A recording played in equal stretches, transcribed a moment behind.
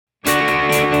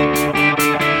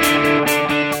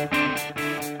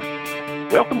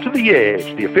The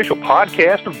Edge, the official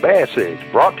podcast of Bass Edge,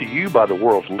 brought to you by the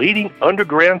world's leading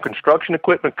underground construction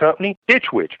equipment company,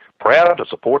 Ditch Witch, proud to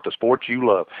support the sports you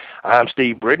love. I'm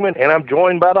Steve Brigman, and I'm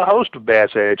joined by the host of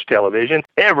Bass Edge Television,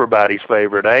 everybody's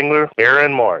favorite angler,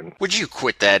 Aaron Martin. Would you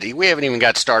quit that? We haven't even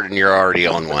got started and you're already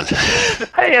on one.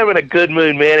 Hey, I'm in a good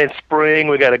mood, man. It's spring.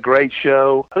 We got a great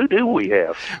show. Who do we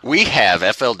have? We have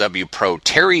FLW Pro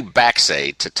Terry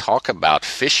Baxay to talk about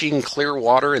fishing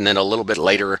Clearwater, and then a little bit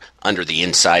later under the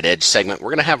Inside Edge segment,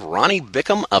 we're going to have Ronnie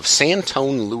Bickham of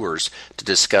Santone Lures to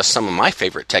discuss some of my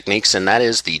favorite techniques, and that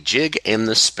is the jig and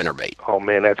the spinnerbait. Oh,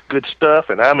 man, that's good stuff,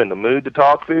 and I'm in the mood to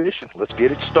talk fishing. Let's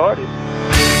get it started.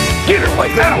 Get her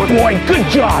like that, boy. Good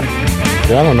job.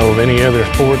 I don't know of any other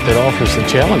sport that offers the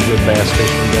challenge of bass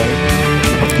fishing better.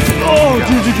 Oh,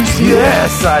 did you see that?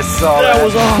 Yes, I saw that. That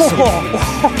was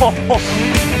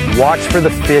awesome. Watch for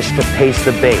the fish to pace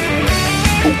the bait.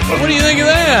 What do you think of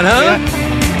that, huh? Yeah.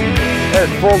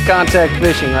 That's full contact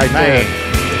fishing right there.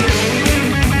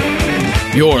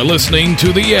 You're listening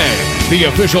to The Edge, the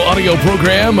official audio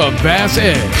program of Bass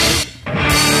Edge.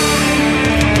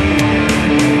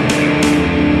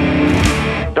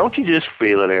 Don't you just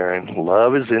feel it, Aaron?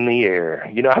 Love is in the air.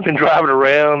 You know, I've been driving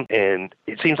around, and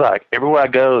it seems like everywhere I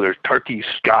go, there's turkeys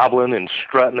gobbling and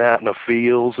strutting out in the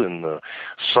fields, and the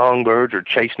songbirds are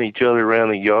chasing each other around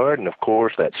the yard, and, of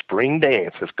course, that spring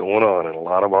dance is going on in a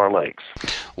lot of our lakes.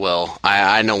 Well,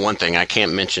 I know one thing I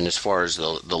can't mention as far as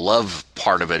the love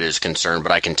part of it is concerned,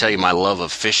 but I can tell you my love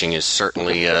of fishing is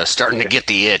certainly starting to get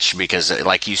the itch because,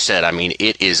 like you said, I mean,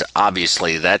 it is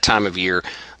obviously that time of year.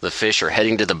 The fish are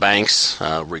heading to the banks,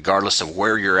 regardless of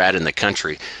where you're at in the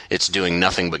country. It's doing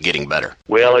nothing but getting better.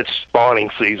 Well, it's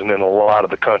spawning season in a lot of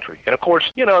the country. And, of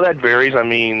course, you know, that varies. I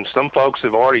mean, some folks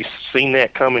have already seen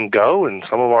that come and go, and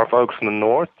some of our folks in the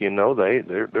north, you know,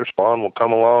 their spawn will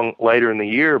come along later in the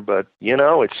year. But, you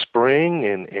know, it's spring,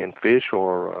 and fish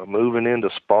are moving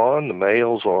into spawn. The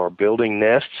males are building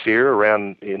nests here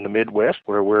around in the Midwest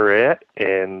where we're at,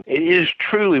 and it is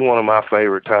truly one of my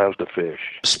favorite times to fish.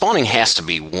 Spawning has to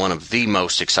be one of the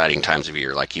most exciting times of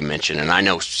year, like you mentioned. And I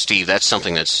know, Steve, that's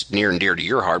something that's near and dear to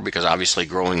your heart because obviously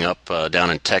growing up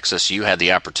down in Texas, you had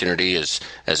the opportunity as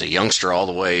a youngster all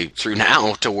the way through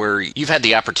now to where you've had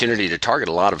the opportunity to target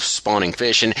a lot of spawning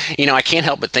fish. And, you know, I can't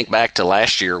help but think back to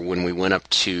last year when we went up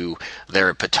to there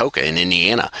at Patoka in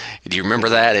Indiana. Do you remember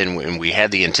that? And we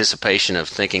had the anticipation of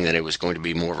thinking that it was going to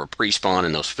be more of a pre-spawn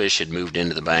and those fish had moved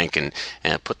into the bank and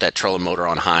put that trolling motor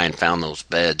on high and found those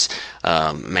beds.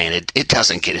 Man, it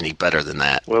doesn't get any better than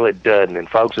that. Well, it doesn't, and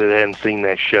folks that haven't seen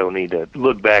that show need to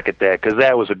look back at that because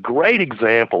that was a great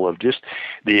example of just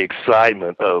the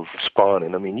excitement of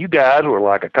spawning. I mean, you guys were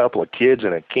like a couple of kids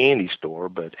in a candy store,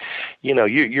 but, you know,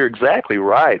 you're exactly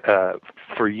right.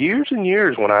 For years and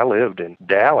years when I lived in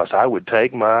Dallas, I would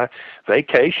take my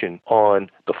vacation on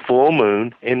the full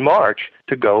moon in March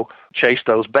to go chase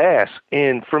those bass.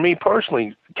 And for me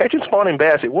personally, catching spawning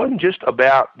bass, it wasn't just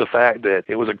about the fact that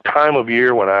it was a time of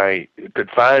year when I could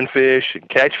find fish and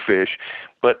catch fish,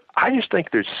 but I just think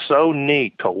it's so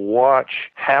neat to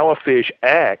watch how a fish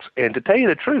acts. And to tell you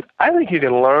the truth, I think you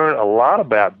can learn a lot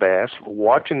about bass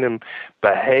watching them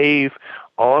behave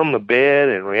on the bed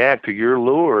and react to your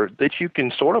lure that you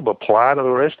can sort of apply to the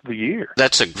rest of the year.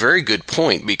 That's a very good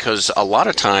point because a lot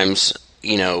of times,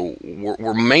 you know,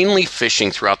 we're mainly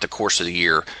fishing throughout the course of the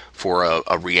year for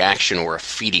a reaction or a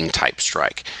feeding type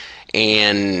strike.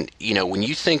 And, you know, when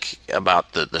you think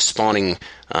about the spawning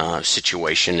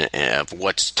situation of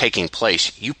what's taking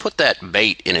place, you put that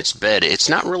bait in its bed. It's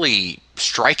not really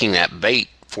striking that bait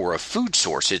for a food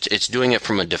source. It's doing it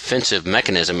from a defensive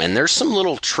mechanism, and there's some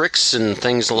little tricks and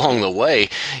things along the way,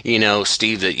 you know,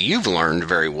 Steve, that you've learned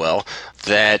very well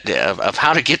that of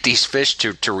how to get these fish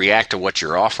to react to what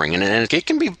you're offering, and it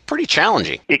can be pretty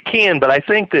challenging. It can, but I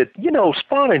think that, you know,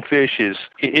 spawning fish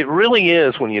it really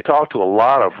is, when you talk to a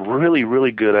lot of really,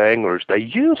 really good anglers, they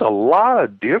use a lot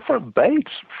of different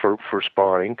baits for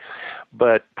spawning.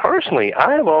 But personally,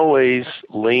 I have always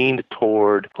leaned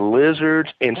toward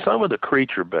lizards and some of the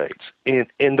creature baits. And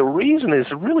the reason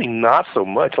is really not so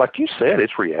much, like you said,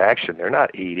 it's reaction. They're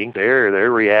not eating.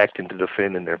 They're reacting to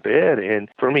defending their bed. And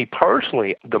for me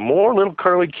personally, the more little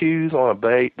curly cues on a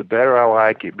bait, the better I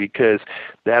like it, because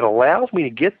that allows me to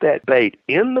get that bait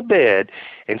in the bed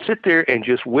and sit there and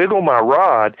just wiggle my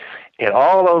rod, and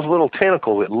all those little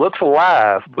tentacles, it looks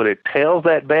alive, but it tells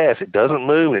that bass, it doesn't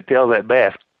move, and it tells that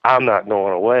bass, I'm not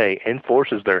going away, and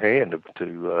forces their hand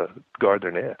to guard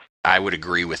their nest. I would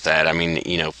agree with that. I mean,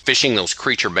 fishing those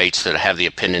creature baits that have the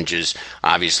appendages,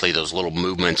 obviously those little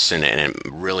movements, and it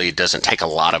really doesn't take a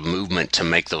lot of movement to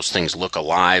make those things look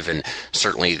alive. And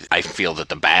certainly I feel that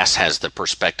the bass has the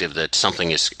perspective that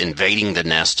something is invading the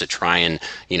nest to try and,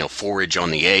 forage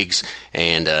on the eggs,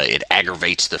 and it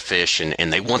aggravates the fish,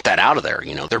 and they want that out of there.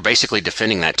 They're basically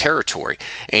defending that territory.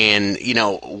 And,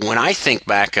 when I think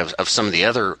back of some of the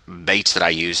other baits that I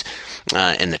use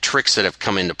and the tricks that have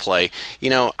come into play,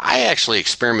 I actually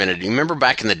experimented. You remember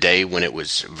back in the day when it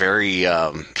was very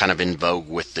kind of in vogue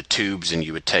with the tubes, and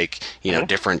you would take,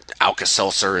 different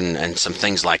Alka-Seltzer and some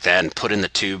things like that and put in the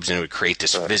tubes, and it would create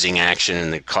this fizzing action,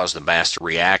 and it caused the bass to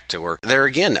react. Or there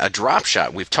again, a drop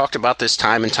shot. We've talked about this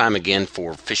time and time again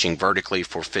for fishing vertically,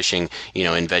 for fishing,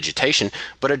 in vegetation.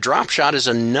 But a drop shot is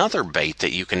another bait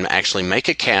that you can actually make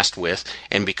a cast with,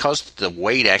 and because the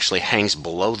weight actually hangs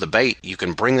below the bait, you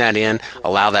can bring that in,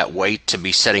 allow that weight to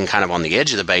be setting kind of on the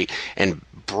edge of the bait, and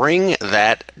bring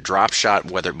that drop shot,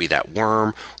 whether it be that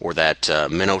worm or that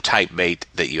minnow type bait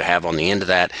that you have on the end of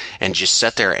that, and just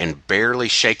sit there and barely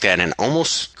shake that and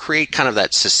almost create kind of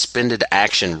that suspended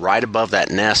action right above that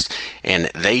nest, and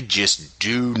they just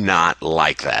do not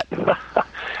like that.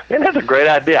 Man, that's a great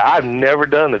idea. I've never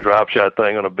done the drop shot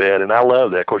thing on a bed, and I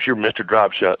love that. Of course, you're Mr.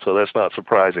 Drop Shot, so that's not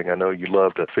surprising. I know you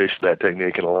love to fish that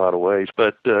technique in a lot of ways.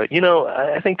 But,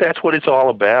 I think that's what it's all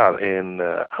about, and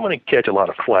I'm going to catch a lot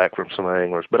of flack from some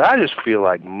anglers. But I just feel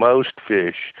like most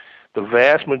fish, the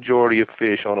vast majority of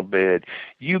fish on a bed,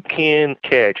 you can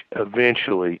catch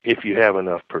eventually if you have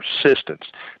enough persistence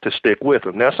to stick with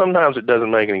them. Now, sometimes it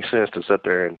doesn't make any sense to sit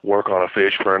there and work on a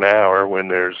fish for an hour when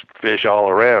there's fish all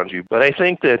around you. But I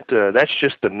think that that's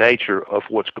just the nature of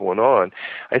what's going on.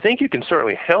 I think you can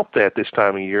certainly help that this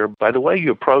time of year by the way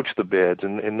you approach the beds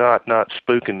and not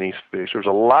spooking these fish. There's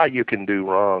a lot you can do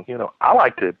wrong. I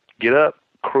like to get up,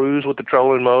 cruise with the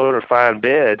trolling motor, find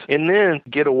beds, and then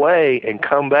get away and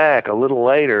come back a little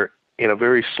later in a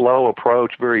very slow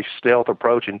approach, very stealth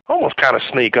approach, and almost kind of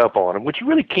sneak up on them, which you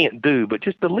really can't do, but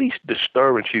just the least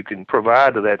disturbance you can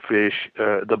provide to that fish,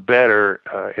 the better,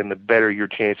 and the better your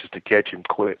chances to catch him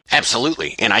quick.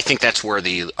 Absolutely, and I think that's where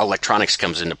the electronics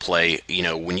comes into play.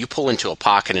 When you pull into a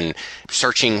pocket and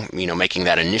searching, making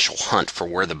that initial hunt for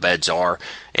where the beds are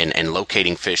and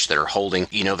locating fish that are holding,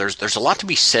 there's a lot to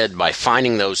be said by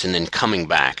finding those and then coming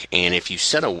back. And if you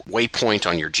set a waypoint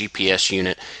on your GPS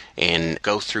unit and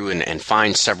go through and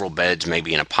find several beds,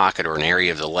 maybe in a pocket or an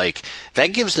area of the lake, that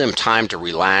gives them time to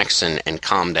relax and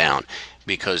calm down.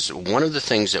 Because one of the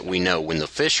things that we know, when the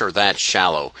fish are that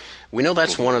shallow, we know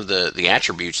that's one of the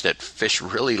attributes that fish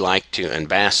really like to, and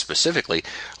bass specifically,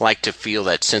 like to feel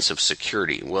that sense of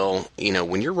security. Well,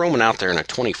 when you're roaming out there in a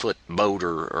 20-foot boat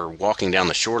or walking down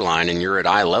the shoreline and you're at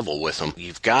eye level with them,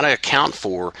 you've got to account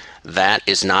for that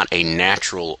is not a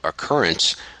natural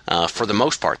occurrence. For the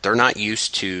most part, they're not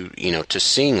used to, to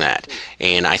seeing that.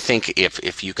 And I think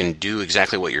if you can do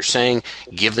exactly what you're saying,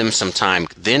 give them some time,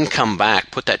 then come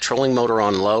back, put that trolling motor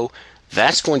on low,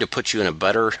 that's going to put you in a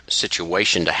better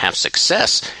situation to have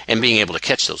success and being able to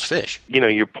catch those fish.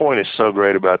 Your point is so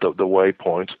great about the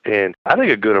waypoints, and I think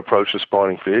a good approach to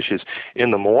spawning fish is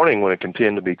in the morning when it can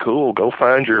tend to be cool, go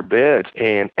find your beds,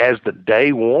 and as the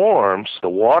day warms, the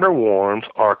water warms,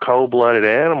 our cold-blooded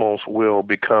animals will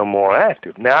become more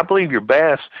active. Now, I believe your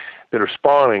bass that are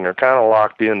spawning are kind of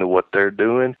locked into what they're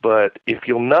doing. But if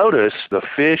you'll notice, the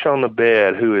fish on the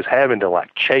bed who is having to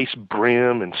chase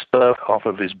brim and stuff off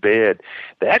of his bed,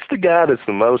 that's the guy that's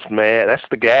the most mad. That's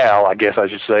the gal, I guess I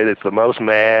should say, that's the most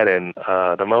mad and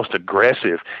the most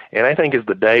aggressive. And I think as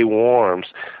the day warms,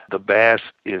 the bass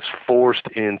is forced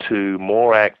into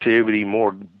more activity,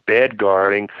 more bed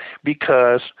guarding,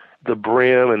 because the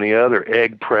brim and the other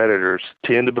egg predators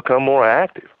tend to become more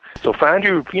active. So find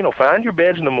your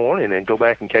beds in the morning and go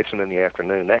back and catch them in the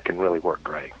afternoon. That can really work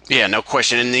great. Yeah, no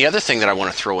question. And the other thing that I want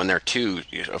to throw in there too,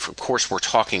 of course, we're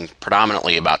talking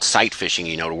predominantly about sight fishing,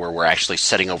 to where we're actually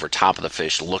sitting over top of the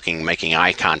fish, looking, making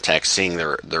eye contact, seeing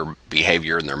their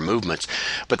behavior and their movements.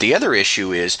 But the other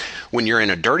issue is when you're in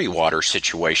a dirty water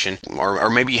situation, or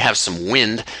maybe you have some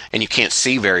wind and you can't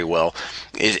see very well,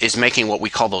 is making what we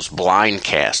call those blind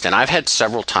casts. And I've had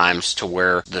several times to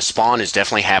where the spawn is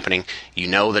definitely happening. You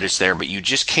know that it's there, but you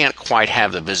just can't quite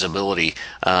have the visibility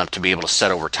to be able to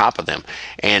set over top of them.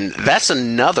 And that's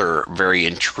another very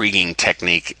intriguing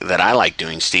technique that I like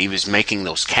doing, Steve, is making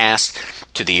those casts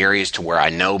to the areas to where I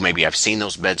know maybe I've seen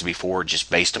those beds before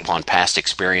just based upon past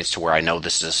experience, to where I know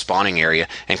this is a spawning area,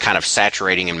 and kind of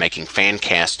saturating and making fan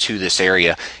casts to this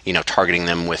area, targeting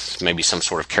them with maybe some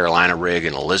sort of Carolina rig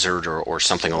and a lizard or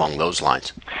something along those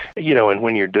lines. And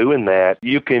when you're doing that,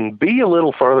 you can be a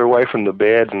little further away from the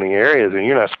beds and the areas, and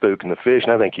you're not spooking the fish,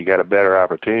 and I think you got a better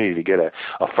opportunity to get a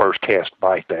first cast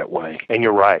bite that way. And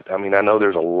you're right. I mean, I know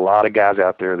there's a lot of guys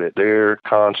out there that their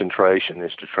concentration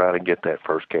is to try to get that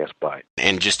first cast bite.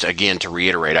 And just again to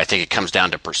reiterate, I think it comes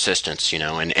down to persistence,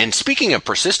 And speaking of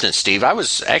persistence, Steve, I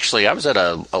was at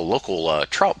a local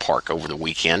trout park over the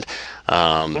weekend.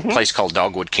 Place called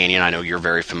Dogwood Canyon. I know you're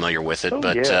very familiar with it,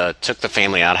 took the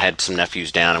family out, had some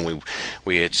nephews down, and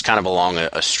it's kind of along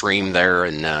a stream there,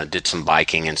 and did some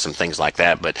biking and some things like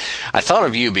that. But I thought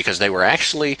of you because they were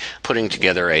actually putting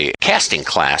together a casting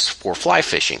class for fly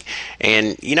fishing.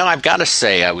 And, I've got to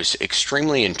say, I was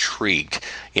extremely intrigued.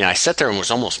 I sat there and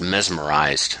was almost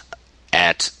mesmerized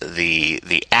at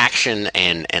the action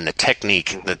and the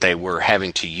technique that they were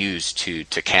having to use to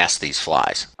cast these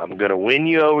flies. I'm going to win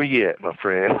you over yet, my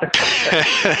friend.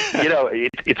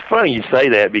 It's funny you say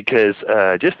that because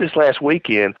just this last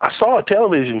weekend, I saw a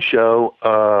television show,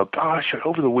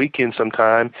 over the weekend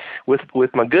sometime with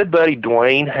my good buddy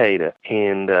Dwayne Hayda.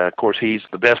 And, of course, he's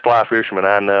the best fly fisherman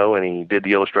I know, and he did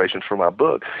the illustrations for my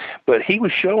book. But he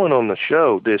was showing on the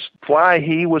show this fly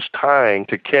he was tying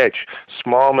to catch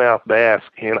smallmouth bass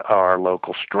in our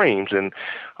local streams. And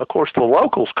of course the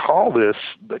locals call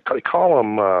they call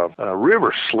them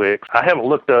river slicks. I haven't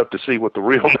looked up to see what the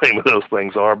real name of those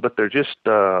things are, but they're just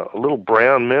little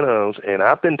brown minnows, and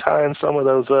I've been tying some of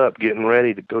those up, getting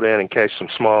ready to go down and catch some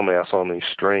smallmouth on these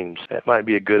streams. That might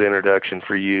be a good introduction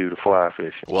for you to fly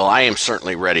fishing. Well, I am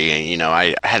certainly ready. And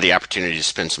I had the opportunity to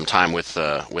spend some time with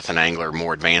an angler,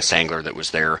 more advanced angler that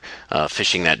was there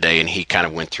fishing that day, and he kind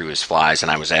of went through his flies,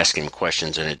 and I was asking him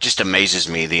questions, and it just amazes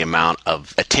me the amount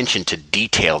of attention to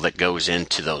detail that goes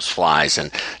into those flies. And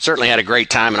certainly had a great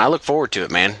time, and I look forward to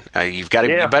it, man. You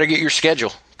better get your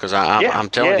schedule, because I'm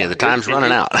telling you, the time's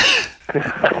running out.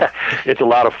 It's a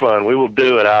lot of fun. We will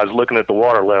do it. I was looking at the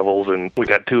water levels, and we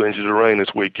got 2 inches of rain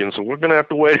this weekend, so we're going to have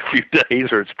to wait a few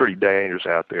days, or it's pretty dangerous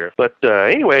out there. But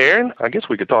anyway, Aaron, I guess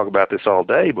we could talk about this all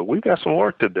day, but we've got some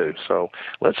work to do. So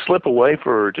let's slip away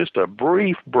for just a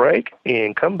brief break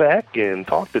and come back and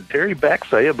talk to Terry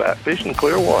Baxay about fishing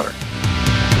clear water.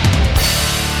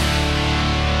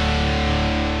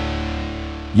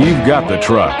 You've got the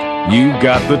truck. You've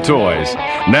got the toys.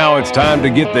 Now it's time to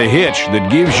get the hitch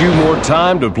that gives you more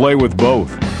time to play with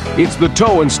both. It's the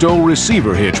Tow and Stow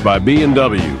Receiver Hitch by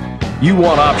B&W. You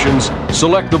want options?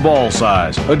 Select the ball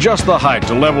size, adjust the height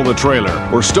to level the trailer,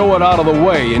 or stow it out of the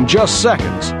way in just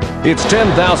seconds. It's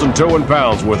 10,000 towing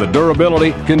pounds worth of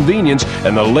durability, convenience,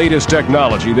 and the latest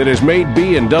technology that has made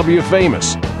B&W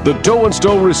famous. The Tow and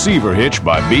Stow Receiver Hitch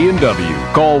by B&W.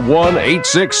 Call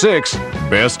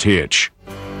 1-866-BEST-HITCH.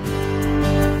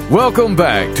 Welcome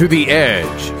back to The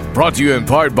Edge, brought to you in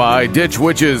part by Ditch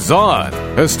Witch's Zon,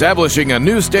 establishing a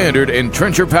new standard in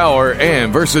trencher power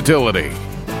and versatility.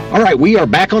 All right, we are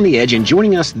back on The Edge, and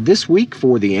joining us this week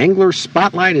for the Angler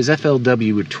Spotlight is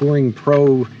FLW Touring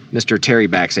Pro, Mr. Terry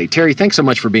Baxay. Terry, thanks so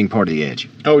much for being part of The Edge.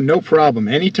 Oh, no problem.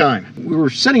 Anytime. We were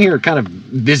sitting here kind of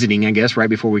visiting, I guess, right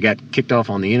before we got kicked off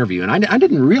on the interview, and I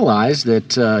didn't realize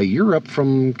that you're up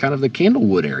from kind of the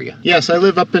Candlewood area. Yes, I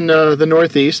live up in the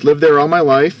Northeast, lived there all my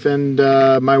life, and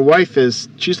my wife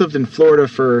she's lived in Florida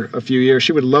for a few years.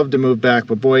 She would love to move back,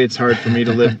 but boy, it's hard for me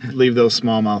to leave those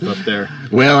smallmouth up there.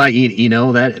 Well,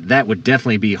 that would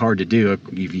definitely be hard to do.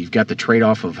 You've got the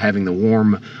trade-off of having the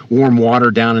warm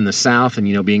water down in the south,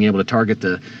 and being able to target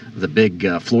the big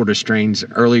Florida strains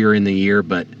earlier in the year.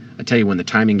 But I tell you, when the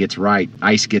timing gets right,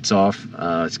 ice gets off,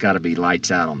 it's got to be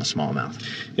lights out on the smallmouth.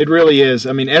 It really is.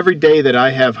 I mean, every day that I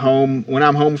have home, when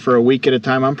I'm home for a week at a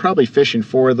time, I'm probably fishing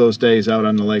 4 of those days out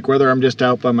on the lake. Whether I'm just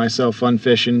out by myself fun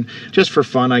fishing, just for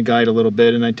fun, I guide a little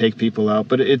bit and I take people out.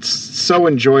 But it's so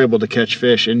enjoyable to catch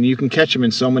fish, and you can catch them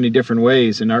in so many different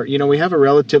ways. And we have a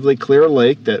relatively clear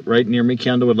lake that right near me,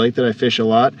 Candlewood Lake, that I fish a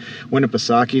lot.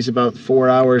 Winnipesaukee away, 4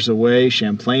 hours away.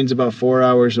 Champlain's about 4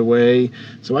 hours away.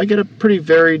 So I get a pretty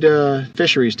varied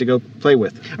fisheries to go play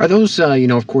with. Are those,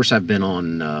 of course, I've been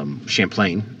on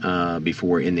Champlain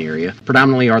before in the area.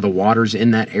 Predominantly, are the waters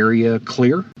in that area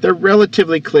clear? They're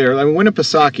relatively clear. I mean,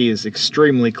 Winnipesaukee is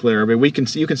extremely clear. I mean,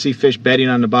 you can see fish bedding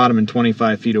on the bottom in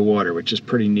 25 feet of water, which is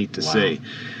pretty neat to see.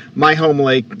 My home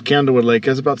lake, Candlewood Lake,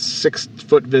 has about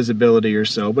 6-foot visibility or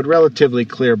so, but relatively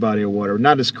clear body of water.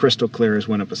 Not as crystal clear as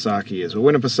Winnipesaukee is. But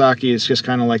Winnipesaukee is just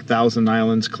kind of like Thousand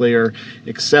Islands clear,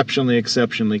 exceptionally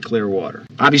clear water.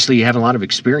 Obviously, you have a lot of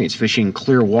experience fishing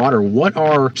clear water. What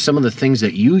are some of the things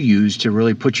that you use to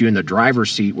really put you in the driver's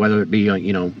seat, whether it be,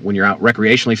 when you're out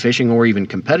recreationally fishing or even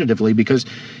competitively? Because,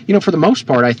 for the most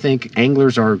part, I think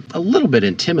anglers are a little bit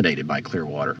intimidated by clear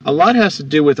water. A lot has to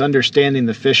do with understanding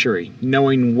the fishery,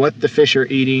 knowing what the fish are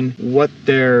eating, what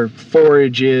their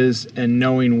forage is, and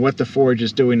knowing what the forage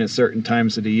is doing at certain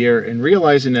times of the year, and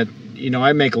realizing that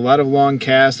I make a lot of long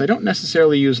casts. I don't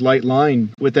necessarily use light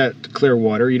line with that clear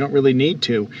water. You don't really need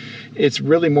to. It's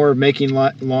really more of making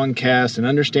long casts and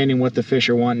understanding what the fish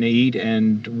are wanting to eat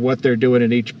and what they're doing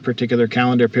at each particular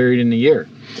calendar period in the year.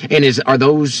 And are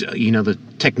those, the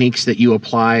techniques that you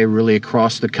apply really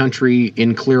across the country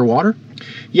in clear water?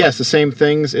 Yes, the same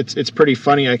things. It's pretty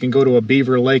funny. I can go to a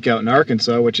beaver lake out in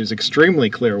Arkansas, which is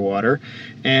extremely clear water,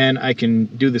 and I can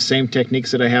do the same techniques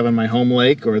that I have on my home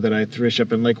lake or that I fish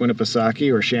up in Lake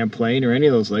Winnipesaukee or Champlain or any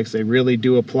of those lakes. They really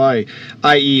do apply.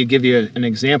 I.e., give you an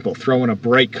example, throwing a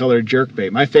bright colored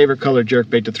jerkbait. My favorite colored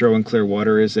jerkbait to throw in clear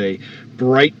water is a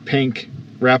bright pink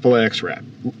Rapala X-Rap.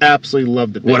 Absolutely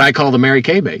love the bait. What I call the Mary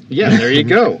Kay bait. Yeah, there you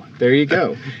go. There you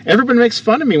go. Everybody makes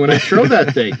fun of me when I throw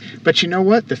that bait. But you know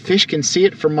what? The fish can see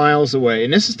it from miles away.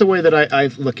 And this is the way that I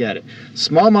look at it.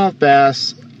 Smallmouth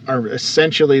bass are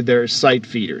essentially their sight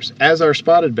feeders. As are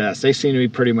spotted bass, they seem to be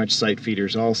pretty much sight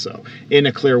feeders also in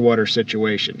a clear water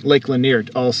situation. Lake Lanier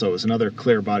also is another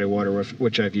clear body of water with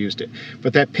which I've used it.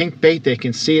 But that pink bait, they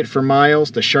can see it for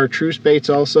miles. The chartreuse baits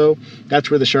also,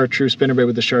 that's where the chartreuse spinnerbait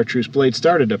with the chartreuse blade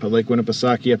started up at Lake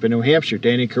Winnipesaukee up in New Hampshire.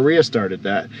 Danny Correa started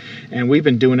that. And we've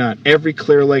been doing that. Every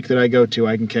clear lake that I go to,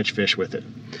 I can catch fish with it.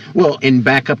 Well, and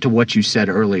back up to what you said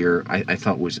earlier, I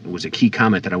thought was a key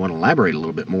comment that I want to elaborate a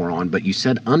little bit more on, but you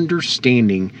said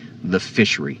understanding the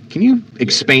fishery. Can you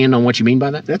expand on what you mean by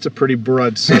that? That's a pretty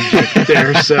broad subject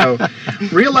there. So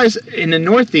realize in the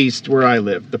Northeast where I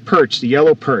live, the perch, the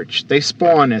yellow perch, they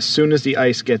spawn as soon as the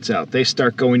ice gets out. They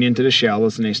start going into the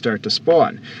shallows and they start to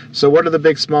spawn. So what are the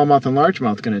big smallmouth and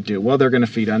largemouth going to do? Well, they're going to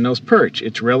feed on those perch.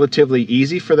 It's relatively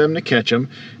easy for them to catch them.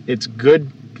 It's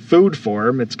good food for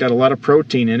them. It's got a lot of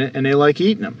protein in it, and they like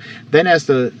eating them. Then as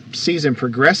the season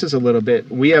progresses a little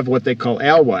bit, we have what they call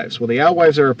alewives. Well, the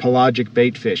alewives are a pelagic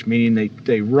bait fish, meaning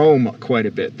they roam quite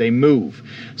a bit. They move.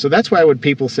 So that's why when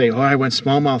people say, I went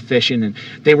smallmouth fishing, and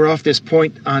they were off this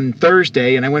point on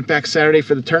Thursday, and I went back Saturday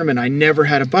for the tournament, I never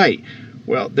had a bite.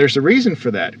 Well, there's a reason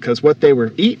for that, because what they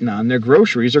were eating on, their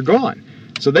groceries are gone.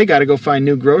 So they got to go find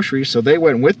new groceries, so they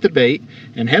went with the bait,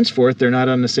 and henceforth they're not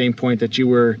on the same point that you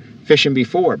were fishing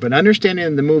before. But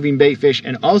understanding the moving bait fish,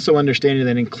 and also understanding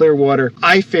that in clear water,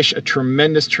 I fish a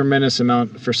tremendous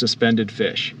amount for suspended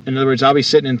fish. In other words, I'll be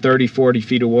sitting in 30, 40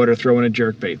 feet of water throwing a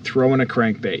jerkbait, throwing a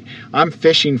crankbait. I'm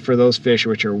fishing for those fish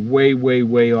which are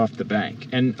way off the bank.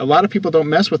 And a lot of people don't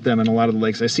mess with them in a lot of the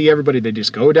lakes. I see everybody, they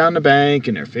just go down the bank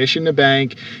and they're fishing the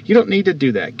bank. You don't need to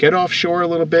do that. Get offshore a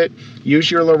little bit, use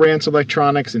your Lowrance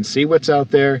electronics and see what's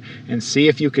out there and see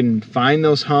if you can find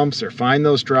those humps or find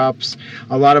those drops.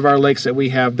 A lot of our lakes that we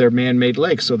have, they're man-made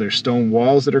lakes, so there's stone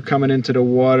walls that are coming into the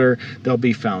water. There'll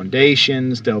be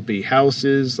foundations, there'll be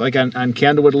houses. Like on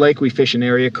Candlewood Lake, we fish an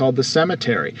area called the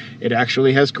Cemetery. It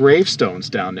actually has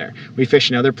gravestones down there. We fish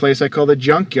another place I call the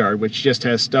Junkyard, which just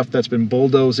has stuff that's been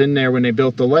bulldozed in there when they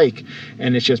built the lake,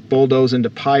 and it's just bulldozed into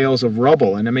piles of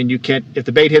rubble. And I mean, you can't, if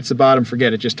the bait hits the bottom,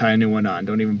 forget it, just tie a new one on.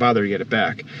 Don't even bother to get it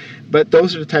back. But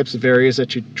those are the types of areas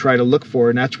that you try to look for,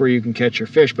 and that's where you can catch your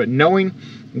fish. But knowing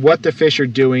what the fish are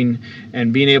doing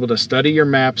and being able to study your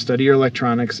map, study your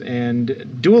electronics,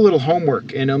 and do a little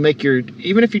homework, and it'll make your,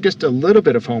 even if you just a little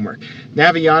bit of homework.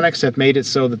 Navionics have made it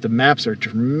so that the maps are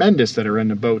tremendous that are in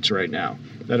the boats right now,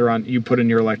 that are on, you put in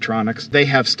your electronics. They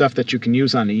have stuff that you can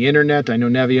use on the internet. I know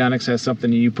Navionics has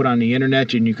something you put on the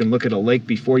internet and you can look at a lake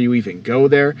before you even go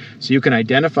there. So you can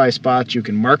identify spots, you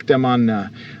can mark them on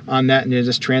that, and you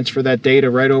just transfer that data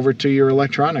right over to your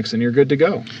electronics and you're good to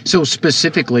go. So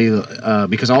specifically,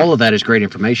 because all of that is great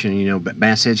information, you know,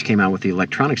 Bass Edge came out with the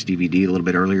electronics DVD a little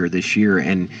bit earlier this year,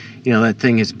 and you know, that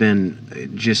thing has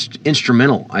been just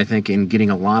instrumental, I think, in getting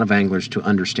a lot of anglers to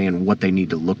understand what they need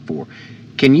to look for.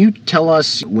 Can you tell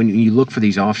us, when you look for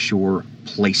these offshore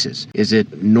places, is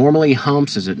it normally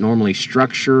humps? Is it normally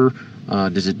structure?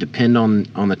 Does it depend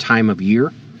on the time of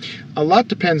year? A lot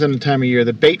depends on the time of year.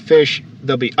 The bait fish,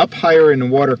 they'll be up higher in the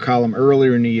water column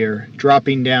earlier in the year,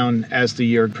 dropping down as the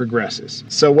year progresses.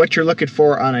 So what you're looking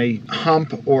for on a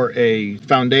hump or a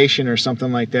foundation or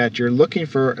something like that, you're looking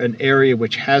for an area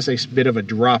which has a bit of a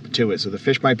drop to it. So the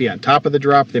fish might be on top of the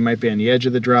drop, they might be on the edge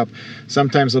of the drop,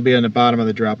 sometimes they'll be on the bottom of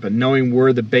the drop, but knowing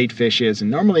where the bait fish is. And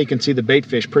normally you can see the bait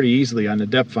fish pretty easily on the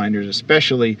depth finders,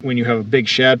 especially when you have a big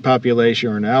shad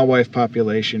population or an alewife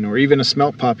population or even a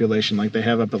smelt population like they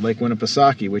have up at Lake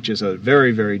Winnipesaukee, which is a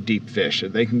very deep fish.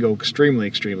 They can go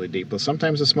extremely deep, but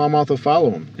sometimes the smallmouth will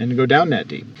follow them and go down that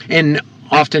deep. And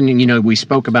often, you know, we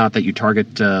spoke about that you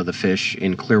target the fish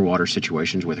in clear water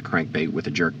situations with a crankbait, with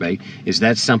a jerkbait. Is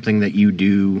that something that you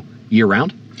do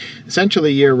year-round?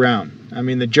 Essentially year-round. I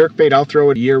mean, the jerkbait, I'll throw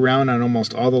it year-round on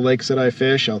almost all the lakes that I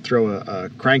fish. I'll throw a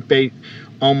crankbait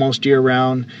almost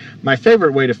year-round. My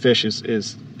favorite way to fish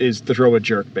is to throw a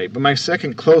jerkbait, but my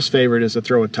second close favorite is to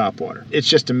throw a topwater. It's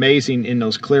just amazing in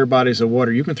those clear bodies of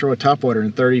water. You can throw a topwater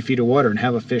in 30 feet of water and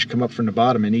have a fish come up from the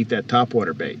bottom and eat that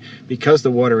topwater bait because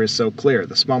the water is so clear.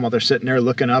 The smallmouth are sitting there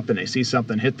looking up and they see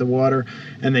something hit the water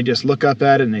and they just look up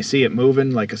at it and they see it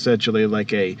moving, like essentially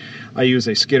like I use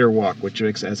a skitter walk, which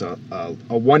as a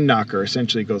one knocker,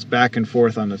 essentially goes back and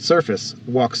forth on the surface,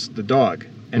 walks the dog.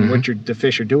 And what the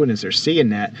fish are doing is they're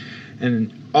seeing that,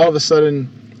 and all of a sudden,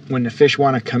 when the fish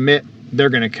want to commit, they're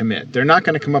going to commit. They're not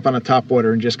going to come up on a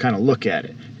topwater and just kind of look at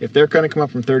it. If they're going to come up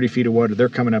from 30 feet of water, they're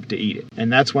coming up to eat it.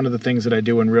 And that's one of the things that I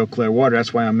do in real clear water.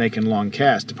 That's why I'm making long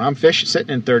casts. If I'm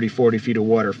sitting in 30, 40 feet of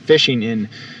water, fishing in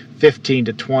 15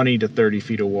 to 20 to 30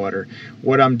 feet of water,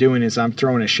 what I'm doing is I'm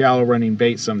throwing a shallow running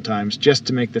bait sometimes just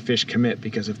to make the fish commit,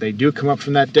 because if they do come up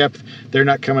from that depth, they're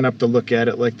not coming up to look at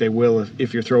it like they will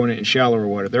if you're throwing it in shallower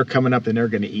water. They're coming up and they're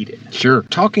going to eat it. Sure.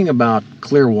 Talking about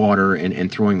clear water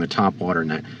and throwing the top water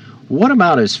net, what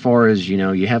about as far as,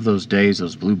 you have those days,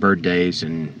 those bluebird days,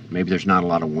 and maybe there's not a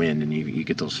lot of wind and you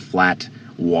get those flat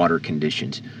water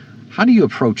conditions. How do you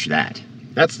approach that?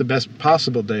 That's the best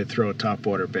possible day to throw a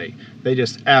topwater bait. They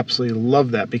just absolutely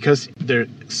love that because their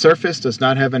surface does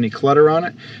not have any clutter on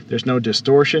it. There's no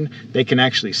distortion. They can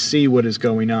actually see what is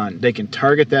going on. They can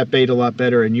target that bait a lot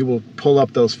better, and you will pull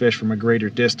up those fish from a greater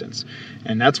distance.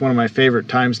 And that's one of my favorite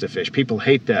times to fish. People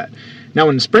hate that. Now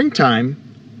in the springtime,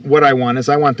 what I want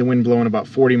the wind blowing about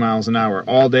 40 miles an hour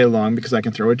all day long, because I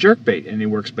can throw a jerkbait, and it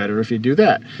works better if you do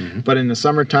that. But in the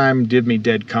summertime, give me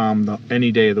dead calm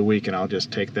any day of the week, and I'll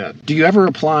just take that. Do you ever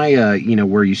apply,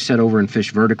 where you set over and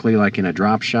fish vertically, like in a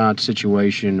drop shot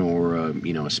situation or,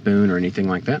 a spoon or anything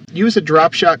like that? Use a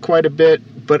drop shot quite a bit,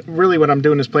 but really what I'm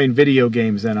doing is playing video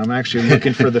games then. I'm actually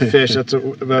looking for the fish. That's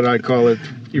what I call it.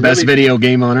 Best video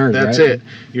game on earth, That's right? it.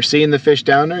 You're seeing the fish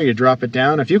down there, you drop it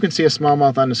down. If you can see a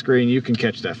smallmouth on the screen, you can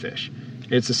catch that fish.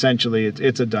 It's essentially,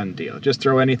 it's a done deal. Just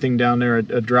throw anything down there,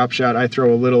 a drop shot. I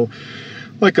throw a little,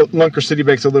 like a Lunker City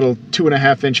Bait's a little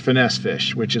 2.5-inch finesse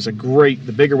fish, which is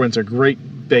the bigger ones are great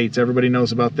baits. Everybody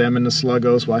knows about them and the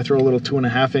sluggos. Well, I throw a little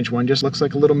 2.5-inch one, just looks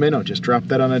like a little minnow. Just drop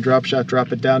that on a drop shot,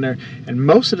 drop it down there. And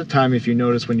most of the time, if you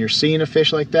notice, when you're seeing a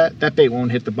fish like that, that bait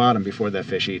won't hit the bottom before that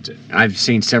fish eats it. I've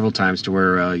seen several times to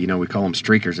where, we call them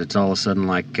streakers. It's all of a sudden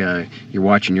like you're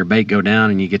watching your bait go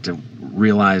down and you get to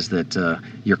realize that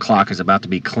your clock is about to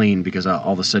be clean because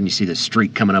all of a sudden you see this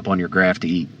streak coming up on your graph to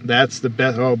eat. That's the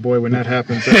best. Oh boy, when that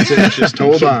happens, that's it. Just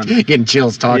hold on. Getting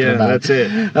chills talking about it.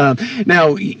 Yeah, that's it.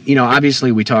 Now,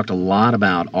 obviously we talked a lot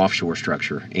about offshore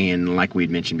structure, and like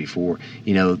we'd mentioned before,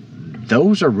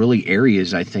 those are really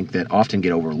areas I think that often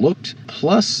get overlooked.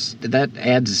 Plus, that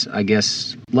adds, I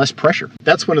guess, less pressure.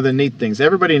 That's one of the neat things.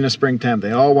 Everybody in the springtime,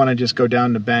 they all want to just go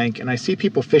down the bank, and I see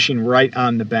people fishing right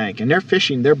on the bank, and they're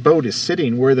fishing, their boat is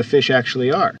sitting where the fish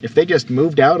actually are. If they just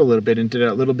moved out a little bit into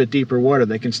that little bit deeper water,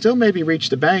 they can still maybe reach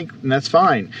the bank, and that's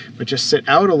fine, but just sit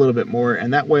out a little bit more,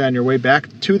 and that way on your way back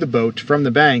to the boat from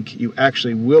the bank, you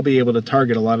actually will be able to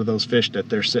target a lot of those fish that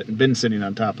they're been sitting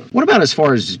on top of. What about as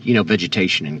far as,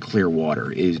 vegetation in clear water?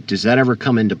 Does that ever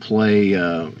come into play,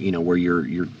 where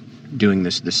you're doing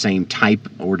the same type,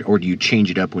 or do you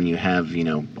change it up when you have,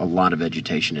 a lot of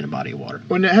vegetation in a body of water?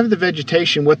 When they have the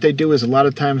vegetation, what they do is a lot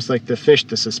of times, like the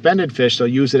suspended fish, they'll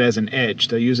use it as an edge.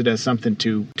 They'll use it as something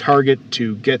to target,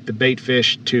 to get the bait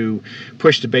fish, to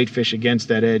push the bait fish against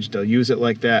that edge. They'll use it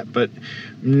like that. But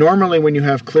normally when you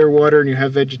have clear water and you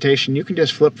have vegetation, you can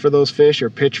just flip for those fish or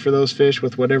pitch for those fish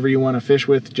with whatever you want to fish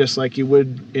with, just like you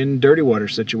would in dirty water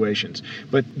situations.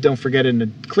 But don't forget, in the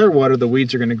clear water, the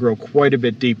weeds are going to grow quite a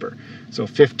bit deeper. So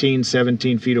 15,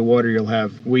 17 feet of water, you'll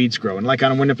have weeds growing. Like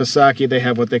on Winnipesaukee, they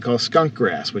have what they call skunk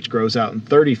grass, which grows out in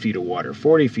 30 feet of water,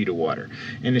 40 feet of water.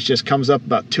 And it just comes up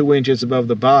about 2 inches above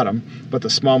the bottom, but the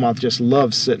smallmouth just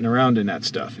loves sitting around in that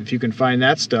stuff. If you can find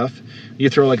that stuff, you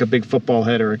throw like a big football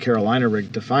head or a Carolina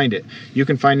rig to find it. You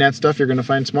can find that stuff, you're going to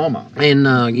find smallmouth. And,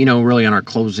 really on our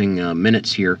closing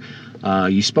minutes here,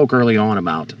 you spoke early on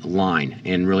about line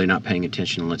and really not paying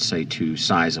attention, let's say, to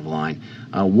size of line.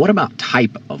 What about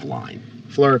type of line?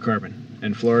 Fluorocarbon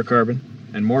and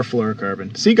more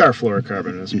fluorocarbon. Seagar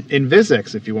fluorocarbon.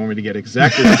 Invisex, if you want me to get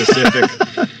exactly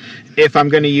specific. If I'm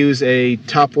going to use a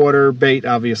topwater bait,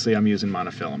 obviously I'm using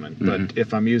monofilament. But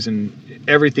if I'm using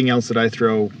everything else that I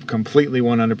throw, completely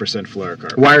 100%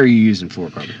 fluorocarbon. Why are you using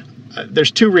fluorocarbon?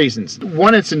 There's two reasons.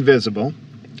 One, it's invisible.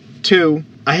 Two,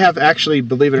 I have actually,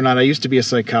 believe it or not, I used to be a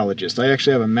psychologist. I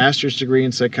actually have a master's degree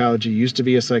in psychology, used to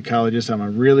be a psychologist. I'm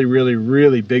a really, really,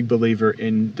 really big believer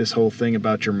in this whole thing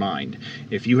about your mind.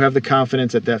 If you have the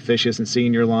confidence that that fish isn't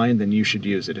seeing your line, then you should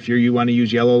use it. If you want to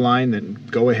use yellow line, then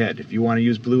go ahead. If you want to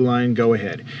use blue line, go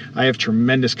ahead. I have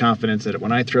tremendous confidence that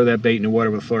when I throw that bait in the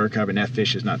water with fluorocarbon, that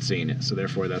fish is not seeing it. So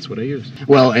therefore, that's what I use.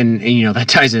 Well, and that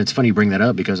ties in. It's funny you bring that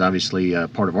up because obviously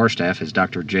part of our staff is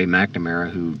Dr. Jay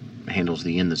McNamara, who handles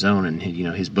the In the Zone, and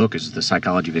his book is The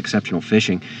Psychology of Exceptional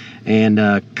Fishing, and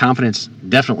confidence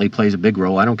definitely plays a big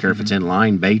role. I don't care if it's in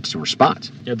line, baits, or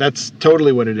spots. Yeah, that's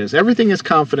totally what it is. Everything is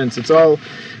confidence. It's all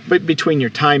between your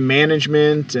time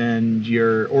management and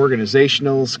your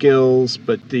organizational skills,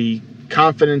 but the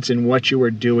confidence in what you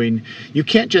are doing. You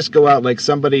can't just go out like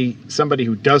somebody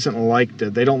who doesn't like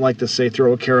they don't like to say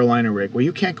throw a Carolina rig. Well,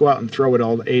 you can't go out and throw it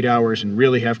all 8 hours and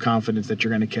really have confidence that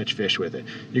you're going to catch fish with it.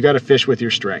 You got to fish with your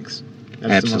strengths.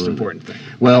 That's Absolutely. the most important thing.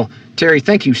 Well, Terry,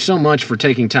 thank you so much for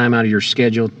taking time out of your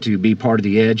schedule to be part of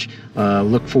The Edge.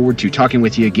 Look forward to talking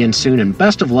with you again soon, and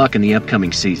best of luck in the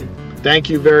upcoming season. Thank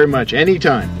you very much.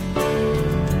 Anytime.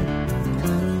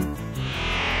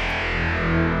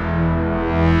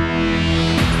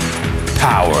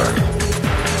 Power,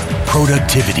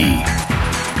 productivity,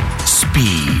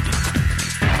 speed.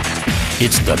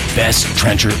 It's the best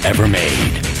trencher ever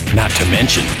made, not to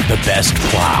mention the best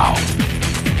plow,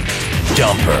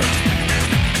 dumper,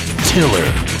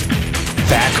 tiller,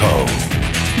 backhoe,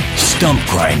 stump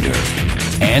grinder,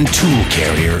 and tool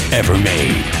carrier ever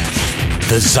made.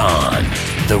 The Zon,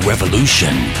 the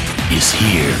revolution, is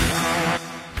here.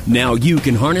 Now you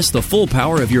can harness the full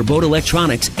power of your boat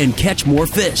electronics and catch more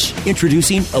fish.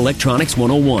 Introducing Electronics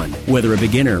 101. Whether a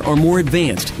beginner or more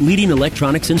advanced, leading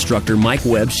electronics instructor Mike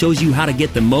Webb shows you how to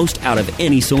get the most out of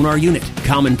any sonar unit.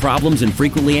 Common problems and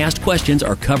frequently asked questions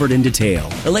are covered in detail.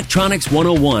 Electronics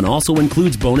 101 also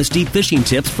includes bonus deep fishing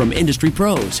tips from industry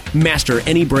pros. Master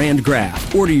any brand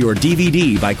graph. Order your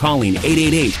DVD by calling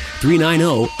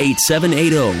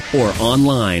 888-390-8780 or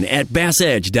online at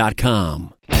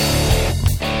bassedge.com.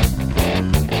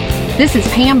 This is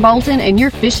Pam Bolton, and you're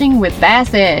fishing with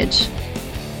Bass Edge.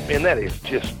 And that is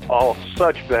just all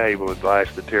such valuable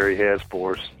advice that Terry has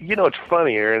for us. You know, it's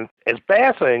funny, Aaron, as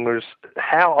bass anglers,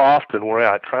 how often we're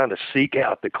out trying to seek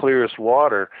out the clearest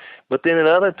water, but then at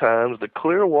other times, the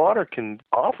clear water can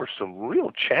offer some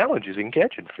real challenges in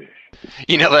catching fish.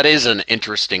 You know, that is an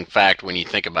interesting fact when you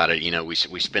think about it. You know, we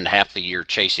spend half the year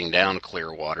chasing down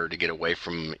clear water to get away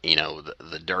from,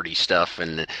 the dirty stuff,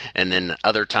 and then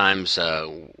other times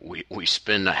we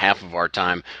spend half of our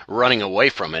time running away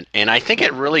from it. And I think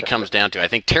it really comes down to, I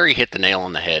think Terry hit the nail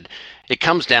on the head. It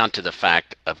comes down to the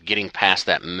fact of getting past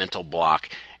that mental block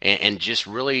and just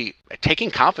really taking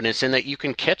confidence in that you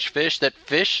can catch fish, that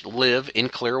fish live in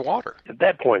clear water. At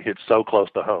that point, it's so close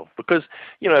to home because,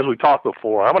 as we talked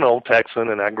before, I'm an old Texan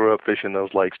and I grew up fishing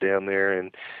those lakes down there,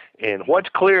 and what's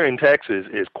clear in Texas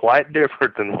is quite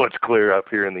different than what's clear up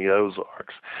here in the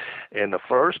Ozarks. And the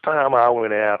first time I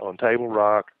went out on Table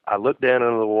Rock, I looked down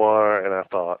into the water and I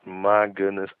thought, my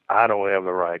goodness, I don't have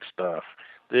the right stuff.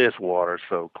 This water's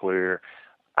so clear.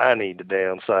 I need to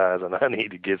downsize, and I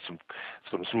need to get some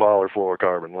smaller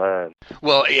fluorocarbon line.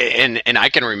 Well, and I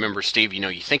can remember, Steve,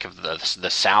 you think of the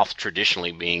South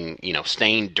traditionally being,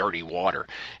 stained, dirty water.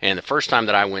 And the first time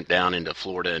that I went down into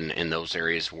Florida and in those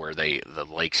areas where the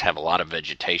lakes have a lot of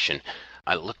vegetation,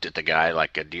 I looked at the guy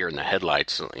like a deer in the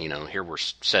headlights. Here we're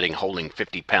holding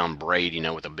 50-pound braid,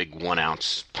 with a big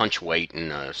 1-ounce punch weight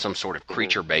and some sort of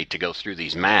creature bait to go through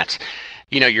these mats.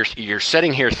 You're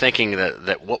sitting here thinking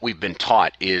that what we've been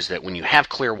taught is that when you have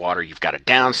clear water, you've got to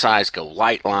downsize, go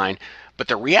light line. But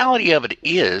the reality of it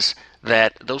is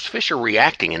that those fish are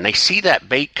reacting, and they see that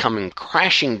bait coming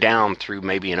crashing down through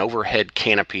maybe an overhead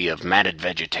canopy of matted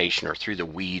vegetation or through the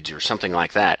weeds or something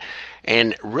like that.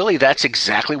 And really, that's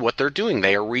exactly what they're doing.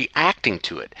 They are reacting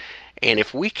to it. And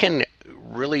if we can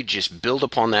really just build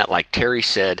upon that, like Terry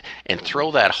said, and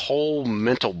throw that whole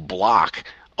mental block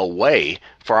away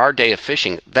for our day of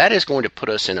fishing, that is going to put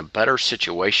us in a better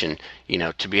situation,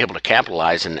 to be able to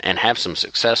capitalize and have some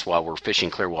success while we're fishing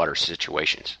clear water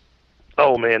situations.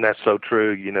 Oh, man, that's so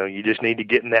true. You just need to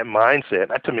get in that mindset.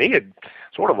 Now, to me,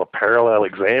 sort of a parallel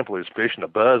example is fishing a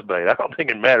buzzbait. I don't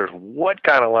think it matters what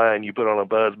kind of line you put on a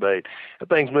buzzbait. The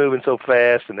thing's moving so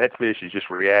fast, and that fish is just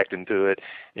reacting to it.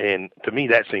 And to me,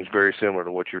 that seems very similar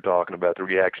to what you're talking about, the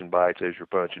reaction bites as you're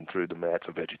punching through the mats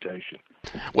of vegetation.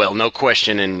 Well, no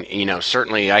question. And,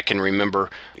 certainly I can remember,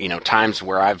 times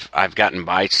where I've gotten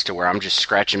bites to where I'm just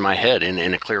scratching my head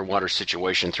in a clear water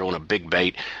situation, throwing a big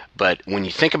bait. But when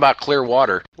you think about clear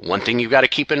water, one thing you've got to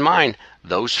keep in mind,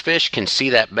 those fish can see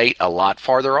that bait a lot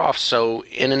farther off. So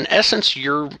in essence,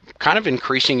 you're kind of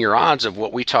increasing your odds of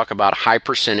what we talk about high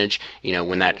percentage.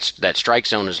 When that strike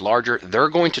zone is larger, they're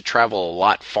going to travel a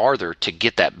lot farther to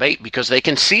get that bait because they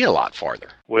can see a lot farther.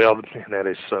 Well, that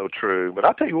is so true. But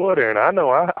I'll tell you what, Aaron, I know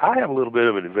I have a little bit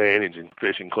of an advantage in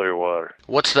fishing clear water.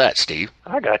 What's that, Steve?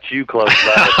 I got you close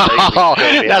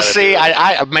by. Now, see,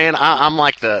 I'm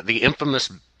like the infamous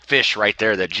fish right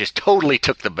there that just totally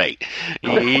took the bait.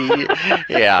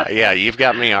 Yeah, you've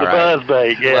got me all right. The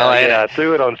buzz bait, I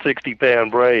threw it on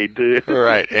 60-pound braid, too.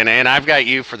 Right, and I've got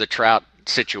you for the trout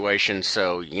situation,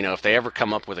 so if they ever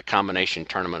come up with a combination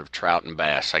tournament of trout and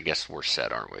bass, I guess we're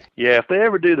set, aren't we? Yeah, if they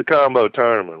ever do the combo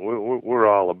tournament, we're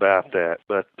all about that.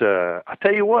 But I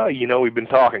tell you what, we've been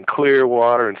talking clear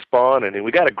water and spawning, and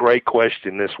we got a great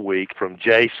question this week from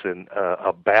Jason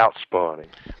about spawning.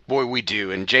 Boy, we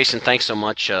do. And Jason, thanks so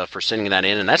much for sending that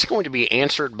in, and that's going to be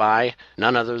answered by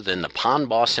none other than the pond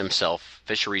boss himself,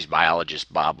 fisheries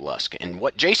biologist Bob Lusk. And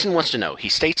what Jason wants to know, he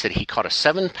states that he caught a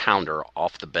 7-pounder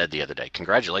off the bed the other day.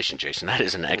 Congratulations, Jason. That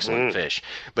is an excellent fish.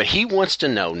 But he wants to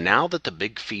know, now that the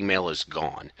big female is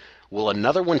gone, will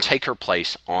another one take her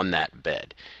place on that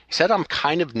bed? He said, I'm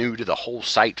kind of new to the whole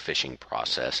sight fishing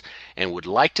process and would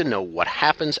like to know what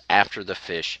happens after the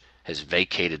fish has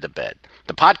vacated the bed.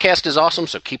 The podcast is awesome,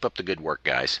 so keep up the good work,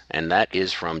 guys. And that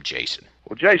is from Jason.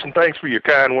 Well, Jason, thanks for your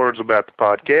kind words about the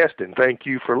podcast, and thank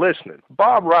you for listening.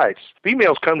 Bob writes,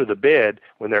 females come to the bed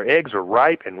when their eggs are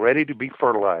ripe and ready to be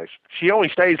fertilized. She only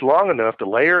stays long enough to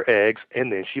lay her eggs,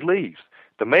 and then she leaves.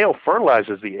 The male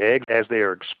fertilizes the eggs as they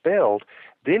are expelled.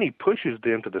 Then he pushes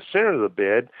them to the center of the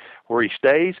bed where he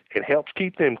stays and helps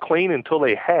keep them clean until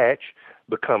they hatch,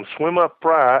 become swim-up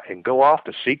fry, and go off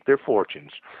to seek their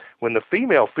fortunes. When the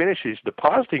female finishes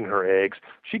depositing her eggs,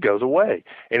 she goes away.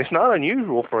 And it's not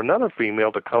unusual for another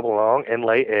female to come along and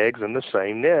lay eggs in the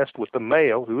same nest with the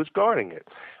male who is guarding it.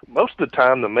 Most of the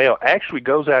time, the male actually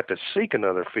goes out to seek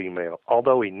another female,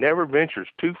 although he never ventures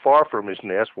too far from his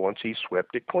nest once he's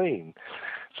swept it clean.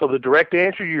 So the direct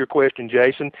answer to your question,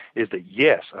 Jason, is that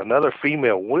yes, another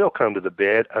female will come to the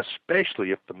bed,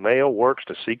 especially if the male works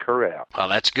to seek her out. Well,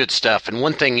 that's good stuff. And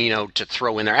one thing, to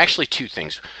throw in there, actually two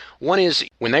things. One is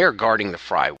when they are guarding the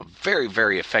fry, a very,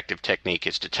 very effective technique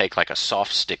is to take like a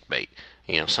soft stick bait,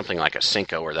 something like a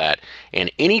Senko or that.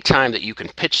 And any time that you can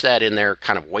pitch that in there,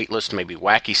 kind of weightless, maybe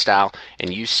wacky style,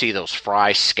 and you see those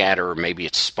fry scatter, or maybe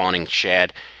it's spawning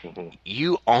shad,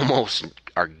 you almost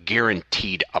are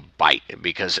guaranteed a bite,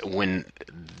 because when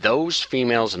those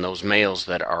females and those males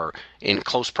that are in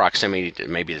close proximity to,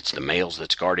 maybe it's the males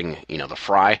that's guarding, the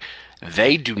fry,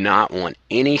 they do not want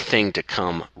anything to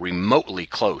come remotely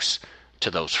close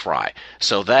to those fry.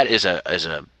 So that is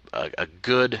a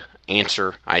good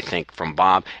answer, I think, from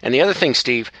Bob. And the other thing,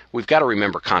 Steve, we've got to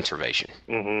remember conservation.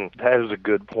 That is a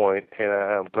good point, and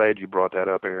I'm glad you brought that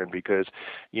up, Aaron, because,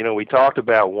 we talked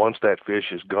about once that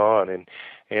fish is gone,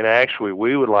 and actually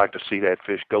we would like to see that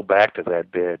fish go back to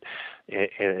that bed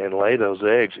and lay those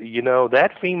eggs.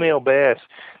 That female bass,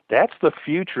 that's the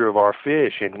future of our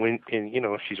fish, and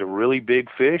she's a really big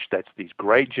fish. That's these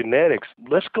great genetics.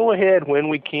 Let's go ahead when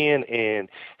we can and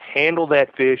handle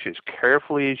that fish as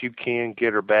carefully as you can,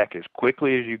 get her back as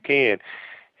quickly as you can,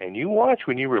 and you watch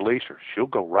when you release her. She'll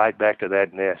go right back to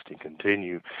that nest and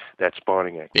continue that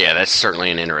spawning activity. Yeah, that's certainly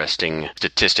an interesting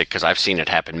statistic, because I've seen it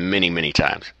happen many, many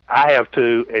times. I have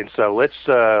too, and so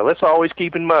let's always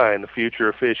keep in mind the future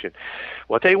of fishing.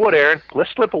 Well, I'll tell you what, Aaron,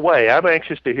 let's slip away. I'm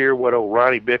anxious to hear what old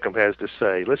Ronnie Bickham has to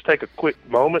say. Let's take a quick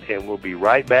moment, and we'll be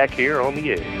right back here on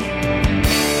The Edge.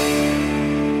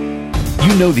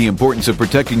 You know the importance of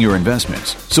protecting your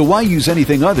investments, so why use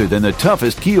anything other than the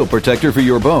toughest keel protector for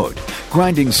your boat?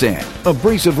 Grinding sand,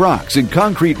 abrasive rocks, and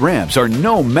concrete ramps are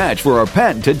no match for our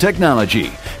patented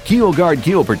technology. Keel Guard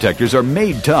keel protectors are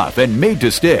made tough and made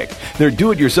to stick. Their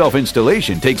do-it-yourself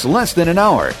installation takes less than an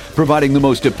hour, providing the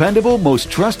most dependable, most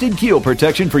trusted keel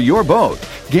protection for your boat,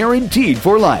 guaranteed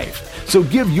for life. So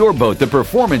give your boat the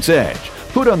performance edge.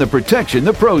 Put on the protection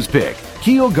the pros pick.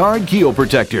 Keel Guard keel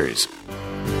protectors.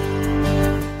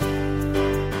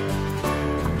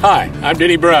 Hi, I'm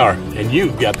Denny Brower, and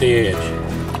you've got the edge.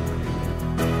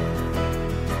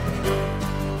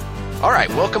 All right,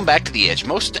 welcome back to The Edge.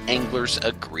 Most anglers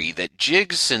agree that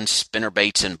jigs and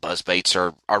spinnerbaits and buzzbaits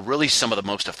are really some of the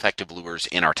most effective lures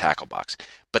in our tackle box.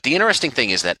 But the interesting thing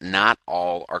is that not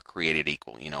all are created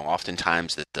equal.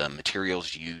 Oftentimes that the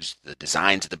materials used, the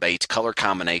designs of the baits, color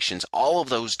combinations, all of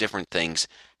those different things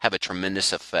have a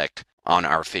tremendous effect on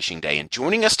our fishing day. And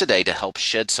joining us today to help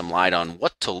shed some light on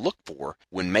what to look for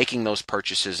when making those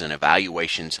purchases and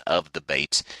evaluations of the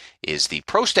baits is the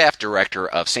Pro Staff Director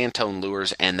of Santone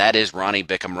Lures, and that is Ronnie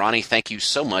Bickham. Ronnie, thank you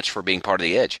so much for being part of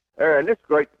the Edge. Aaron, it's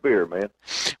great to be here, man.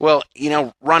 Well,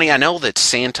 Ronnie, I know that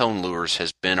Santone Lures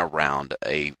has been around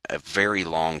a very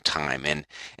long time, and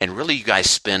really you guys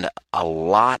spend a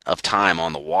lot of time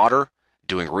on the water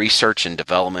doing research and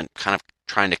development, kind of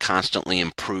trying to constantly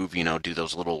improve, do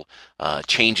those little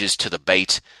changes to the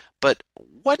baits. But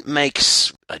what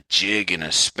makes a jig and a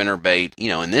spinnerbait,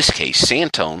 in this case,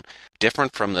 Santone,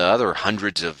 different from the other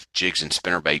hundreds of jigs and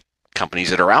spinnerbait companies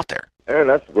that are out there? Aaron,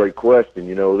 that's a great question.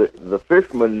 The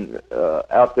fisherman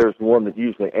out there is the one that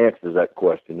usually answers that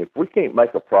question. If we can't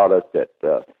make a product that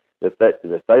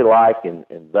they like and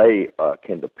they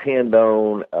can depend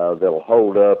on, that'll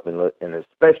hold up and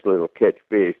especially it'll catch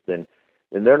fish, then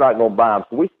they're not going to buy them.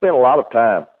 So we spend a lot of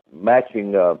time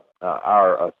matching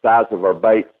our size of our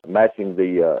baits, matching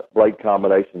the blade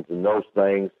combinations and those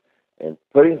things, and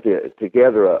putting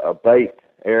together a bait,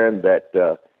 Aaron,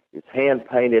 that is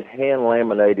hand-painted,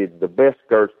 hand-laminated, the best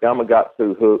skirts,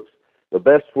 Gamakatsu hooks, the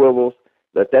best swivels,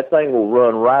 that thing will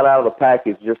run right out of the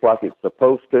package just like it's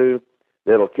supposed to.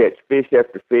 That'll catch fish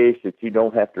after fish, that you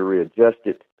don't have to readjust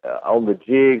it. On the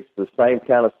jigs, the same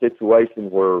kind of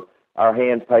situation where our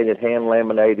hand-painted,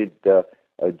 hand-laminated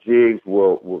jigs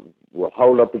will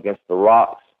hold up against the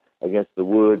rocks, against the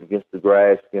wood, against the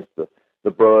grass, against the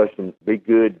brush, and be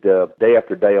good day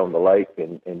after day on the lake,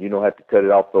 and you don't have to cut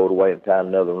it off, throw it away, and tie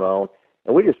another one on.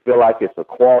 And we just feel like it's a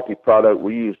quality product.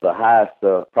 We use the highest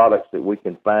products that we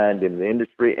can find in the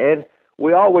industry, and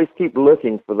we always keep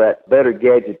looking for that better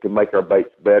gadget to make our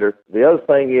baits better. The other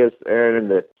thing is, Aaron,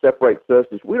 that separates us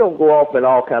is we don't go off in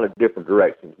all kind of different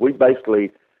directions. We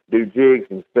basically do jigs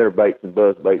and spinnerbaits and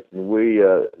buzzbaits,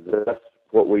 and that's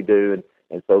what we do,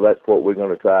 and so that's what we're going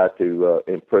to try to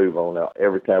improve on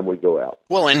every time we go out.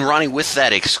 Well, and Ronnie, with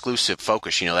that exclusive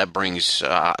focus, that brings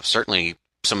certainly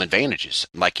some advantages,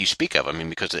 like you speak of. I mean,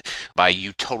 because by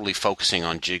you totally focusing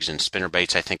on jigs and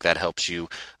spinnerbaits, I think that helps you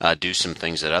do some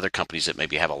things that other companies that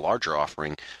maybe have a larger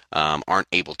offering aren't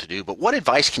able to do. But what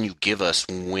advice can you give us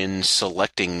when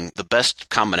selecting the best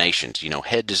combinations,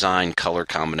 head design, color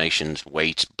combinations,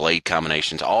 weights, blade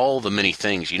combinations, all the many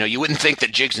things? You wouldn't think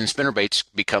that jigs and spinnerbaits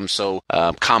become so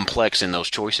complex in those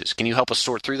choices. Can you help us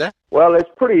sort through that? Well, it's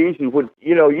pretty easy. When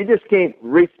you just can't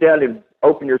reach down and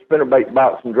open your spinnerbait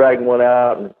box and drag one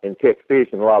out and catch fish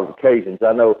on a lot of occasions.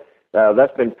 I know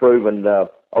that's been proven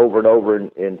over and over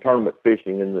in tournament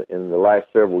fishing in the last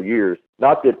several years.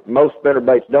 Not that most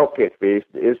spinnerbaits don't catch fish.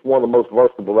 It's one of the most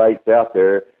versatile baits out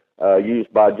there,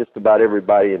 used by just about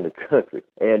everybody in the country.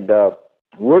 And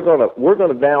we're gonna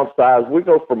downsize. We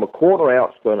go from a 1/4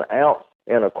 ounce to 1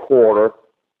 1/4 ounces,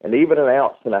 and even 1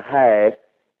 1/2 ounces.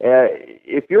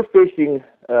 If you're fishing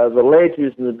the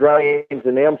ledges and the drains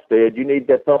in Elmstead, you need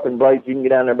that thumping blades. You can get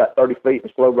down there about 30 feet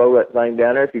and slow roll that thing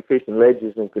down there. If you're fishing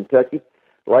ledges in Kentucky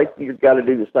Lake, you've got to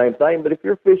do the same thing. But if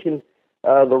you're fishing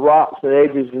the rocks and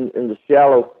edges in the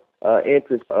shallow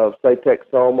entrance of, say,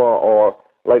 Texoma or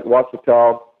Lake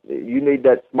Ouachita, you need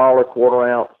that smaller 1/4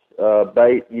 ounce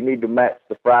bait. You need to match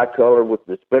the fry color with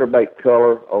the spinnerbait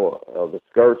color or the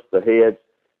skirts, the heads.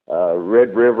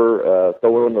 Red River,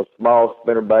 throw in the small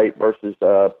spinnerbait versus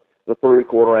the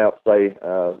 3/4 ounce, say,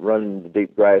 running the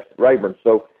deep grass at Rayburn.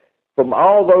 So from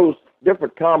all those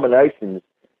different combinations,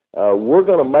 we're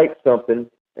going to make something,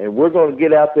 and we're going to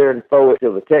get out there and throw it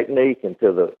till the technique and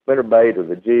till the spinnerbait or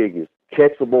the jig is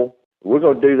catchable. We're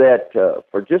going to do that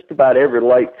for just about every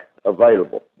lake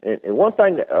available. And one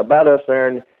thing about us,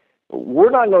 Aaron,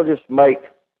 we're not going to just make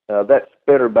that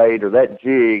spinnerbait or that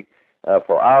jig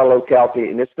for our locality,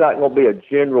 and it's not going to be a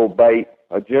general bait,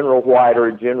 a general white or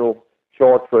a general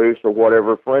chartreuse or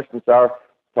whatever. For instance, our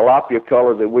tilapia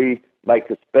color that we make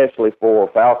especially for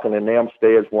Falcon and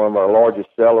Elmstead is one of our largest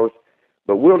sellers,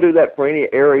 but we'll do that for any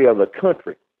area of the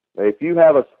country. If you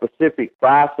have a specific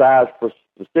fry size for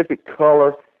specific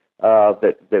color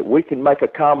that we can make a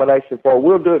combination for,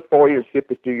 we'll do it for you and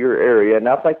ship it to your area, and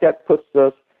I think that puts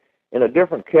us in a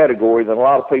different category than a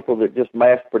lot of people that just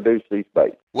mass produce these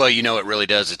baits. Well, it really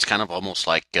does. It's kind of almost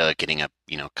like getting a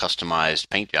customized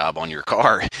paint job on your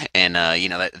car, and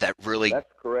that really,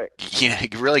 that's correct.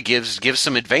 It really gives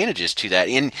some advantages to that.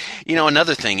 And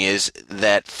another thing is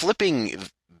that flipping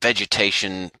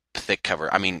vegetation thick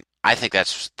cover. I mean, I think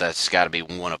that's got to be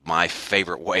one of my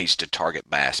favorite ways to target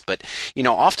bass. But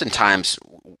oftentimes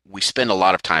we spend a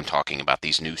lot of time talking about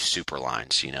these new super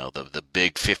lines. The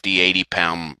big 50, 80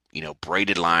 pound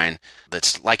braided line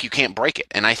that's like you can't break it.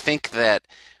 And I think that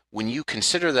when you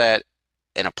consider that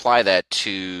and apply that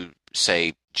to,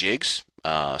 say, jigs,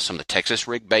 some of the Texas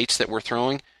rig baits that we're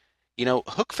throwing,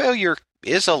 hook failure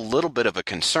is a little bit of a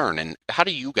concern. And how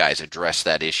do you guys address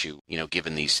that issue,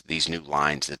 given these new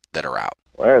lines that are out?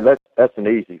 Well, that's an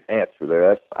easy answer there.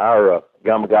 That's our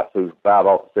Gamakatsu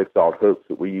 5/0 6/0 hooks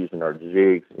that we use in our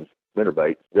jigs and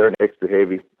spinnerbaits. They're an extra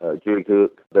heavy jig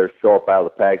hook. They're sharp out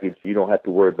of the package. You don't have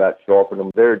to worry about sharpening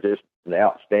them. They're just an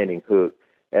outstanding hook.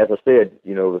 As I said,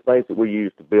 the things that we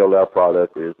use to build our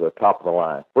product is top of the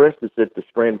line. For instance, at the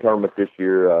Strand tournament this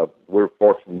year, we're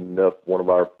fortunate enough, one of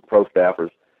our pro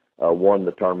staffers won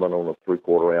the tournament on a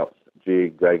 3/4 ounce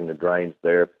jig, dragging the drains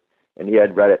there. And he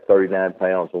had right at 39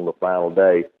 pounds on the final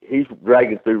day. He's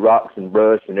dragging through rocks and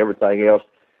brush and everything else.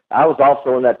 I was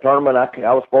also in that tournament.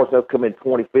 I was fortunate enough to come in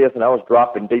 25th, and I was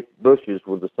dropping deep bushes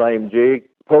with the same jig,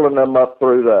 pulling them up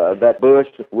through that bush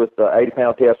with the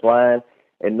 80-pound test line.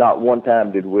 And not one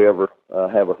time did we ever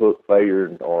have a hook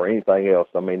failure or anything else.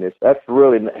 I mean, that's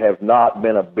really have not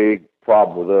been a big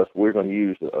problem with us. We're going to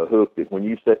use a hook that when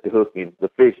you set the hook in, the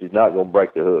fish is not going to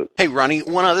break the hook. Hey, Ronnie,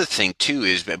 one other thing, too,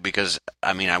 is because,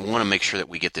 I want to make sure that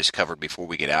we get this covered before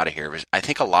we get out of here. I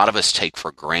think a lot of us take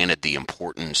for granted the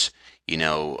importance,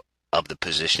 of the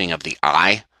positioning of the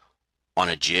eye on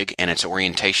a jig and its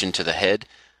orientation to the head.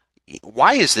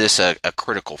 Why is this a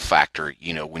critical factor,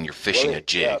 when you're fishing a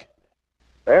jig?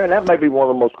 Aaron, that may be one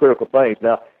of the most critical things.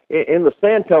 Now, in the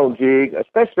Sandtone jig,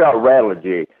 especially our rattler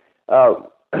jig,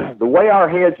 the way our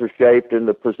heads are shaped and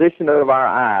the position of our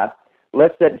eye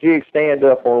lets that jig stand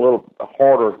up on a little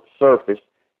harder surface.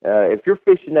 If you're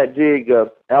fishing that jig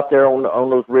out there on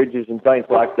those ridges and things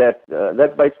like that,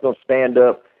 that bait's going to stand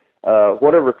up.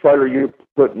 Whatever trailer you're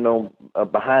putting on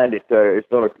behind it is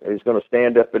going to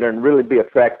stand up in there and really be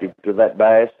attractive to that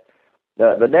bass.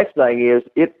 The next thing is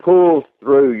it pulls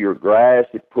through your grass,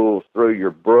 it pulls through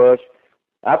your brush.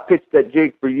 I've pitched that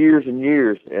jig for years and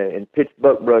years and pitched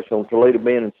buckbrush on Toledo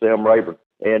Bend and Sam Rayburn.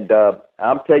 And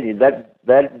I'm telling you,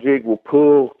 that jig will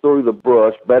pull through the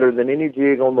brush better than any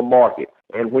jig on the market.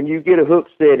 And when you get a hook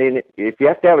set in it, if you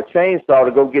have to have a chainsaw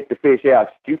to go get the fish out,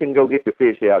 you can go get the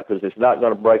fish out because it's not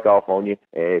going to break off on you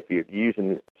if you're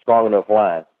using strong enough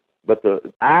line. But the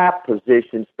eye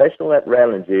position, especially on that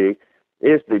rattling jig,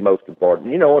 is the most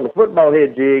important. On the football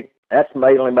head jig, that's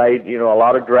mainly made, a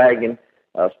lot of dragging,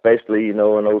 especially, in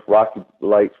those rocky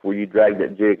lakes where you drag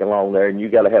that jig along there, and you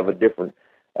got to have a different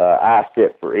eye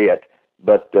set for it.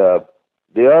 But the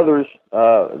others,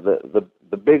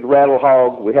 the big rattle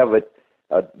hog, we have a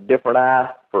different eye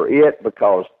for it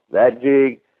because that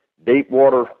jig, deep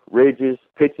water ridges,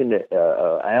 pitching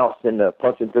the ounce and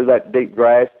punching through that deep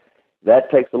grass,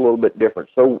 that takes a little bit different.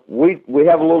 So we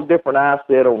have a little different eye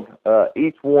set on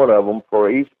each one of them for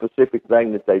each specific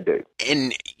thing that they do.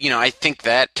 And, I think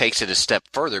that takes it a step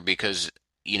further because,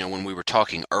 when we were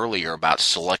talking earlier about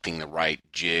selecting the right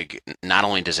jig, not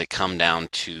only does it come down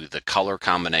to the color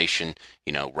combination,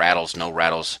 rattles, no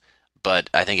rattles, but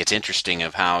I think it's interesting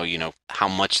of how, how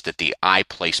much that the eye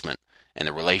placement and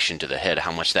the relation to the head,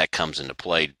 how much that comes into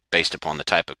play based upon the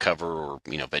type of cover or,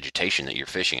 vegetation that you're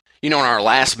fishing. In our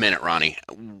last minute, Ronnie,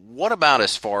 what about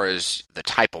as far as the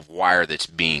type of wire that's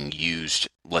being used,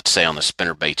 let's say on the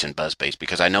spinnerbaits and buzzbaits?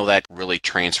 Because I know that really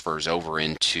transfers over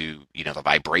into, the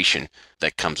vibration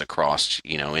that comes across,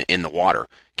 in the water.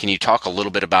 Can you talk a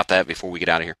little bit about that before we get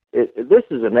out of here? This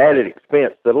is an added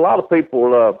expense that a lot of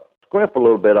people scrimp a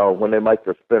little bit on when they make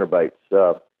their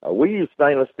spinnerbaits. We use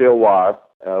stainless steel wire.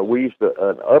 We used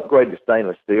an upgraded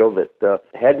stainless steel that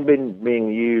hadn't been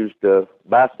being used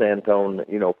by Sandtone,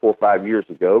 4 or 5 years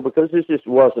ago because this just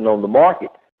wasn't on the market.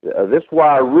 This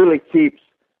wire really keeps,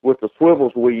 with the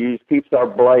swivels we use, keeps our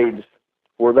blades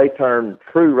where they turn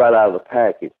true right out of the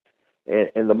package.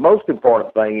 And the most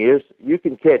important thing is you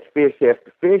can catch fish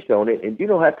after fish on it, and you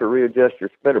don't have to readjust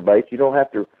your spinnerbaits. You don't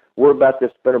have to worry about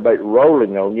this spinnerbait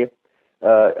rolling on you.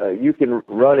 You can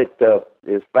run it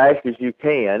as fast as you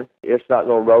can. It's not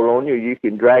going to roll on you. You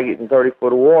can drag it in 30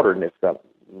 foot of water, and it's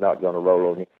not going to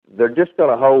roll on you. They're just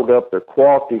going to hold up their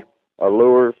quality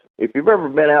lures. If you've ever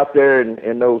been out there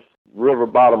in those river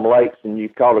bottom lakes and you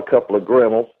caught a couple of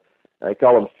grimmels, they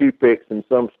call them shoe picks in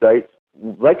some states,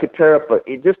 they could tear up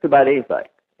just about anything.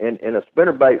 And a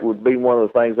spinnerbait would be one of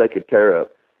the things they could tear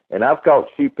up. And I've caught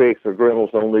shoe picks or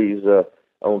grimmels on these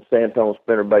on Sandtone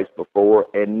spinnerbaits before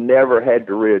and never had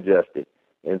to readjust it.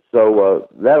 And so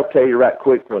that'll tell you right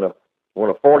quick when a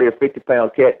 40 or 50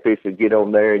 pound catfish will get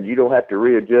on there, and you don't have to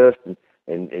readjust,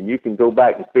 and you can go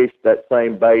back and fish that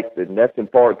same bait. And that's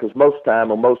important because most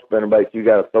time on most spinnerbaits you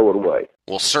got to throw it away.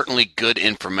 Well, certainly good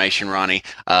information, Ronnie.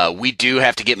 We do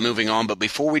have to get moving on, but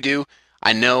before we do,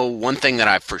 I know one thing that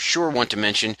I for sure want to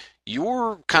mention,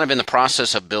 you're kind of in the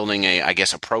process of building a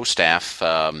pro staff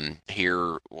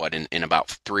here, in about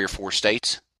 3 or 4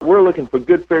 states? We're looking for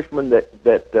good fishermen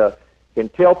that can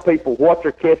tell people what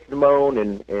they're catching them on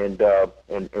and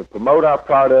promote our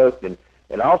product, and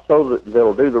also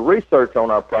they'll do the research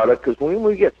on our product, because when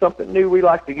we get something new, we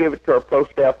like to give it to our pro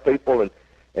staff people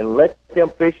and let them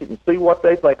fish it and see what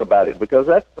they think about it, because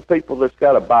that's the people that's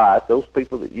got to buy it, those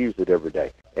people that use it every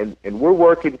day. And we're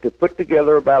working to put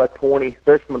together about a 20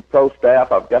 fisherman pro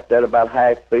staff. I've got that about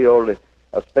half filled, and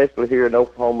especially here in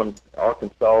Oklahoma and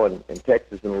Arkansas and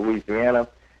Texas and Louisiana.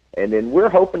 And then we're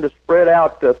hoping to spread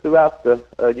out throughout the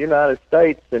United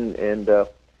States, and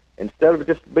instead of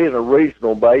just being a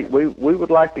regional bait, we would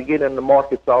like to get into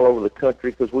markets all over the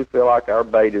country, because we feel like our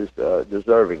bait is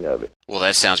deserving of it. Well,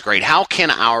 that sounds great. How can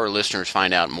our listeners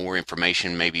find out more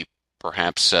information, maybe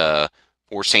perhaps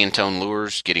for Santone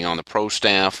Lures, getting on the pro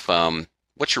staff?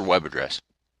 What's your web address?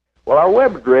 Well, our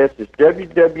web address is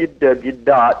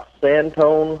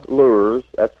www.santonelures,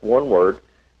 that's one word,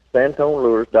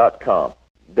 santonelures.com.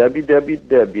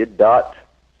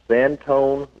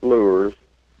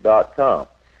 www.santonelures.com.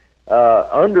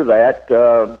 Under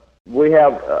that, we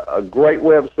have a great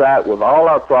website with all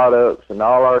our products and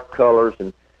all our colors,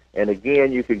 and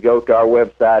again, you could go to our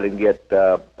website and get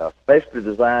specially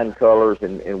designed colors,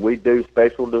 and we do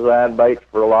special design baits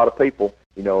for a lot of people,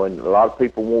 and a lot of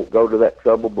people won't go to that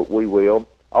trouble, but we will.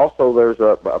 Also, there's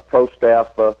a pro staff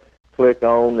click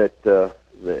on that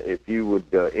if you would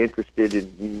interested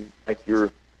in, you think your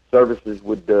services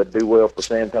would do well for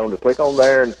Santone, to click on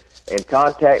there and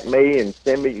contact me and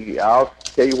send me. I'll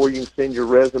tell you where you can send your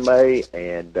resume,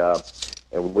 and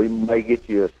we may get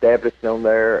you established on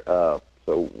there.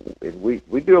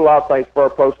 We do a lot of things for our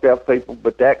pro staff people,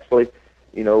 but actually,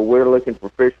 we're looking for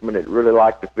fishermen that really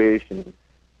like to fish and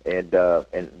that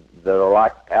are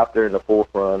like out there in the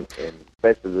forefront, and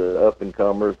especially the up and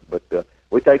comers. But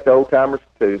we take the old timers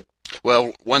too.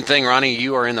 Well, one thing, Ronnie,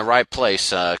 you are in the right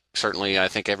place. Certainly, I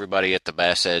think everybody at the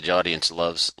Bass Edge audience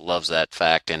loves that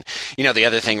fact. And, the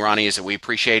other thing, Ronnie, is that we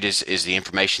appreciate is the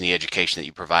information, the education that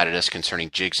you provided us concerning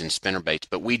jigs and spinnerbaits.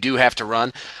 But we do have to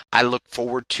run. I look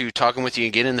forward to talking with you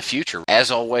again in the future.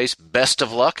 As always, best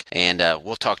of luck, and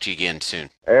we'll talk to you again soon.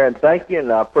 Aaron, thank you,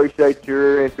 and I appreciate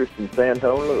your interest in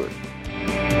Santone Lures.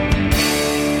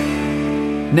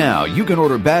 Now you can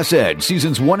order Bass Edge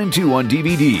Seasons 1 and 2 on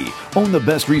DVD. Own the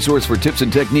best resource for tips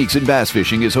and techniques in bass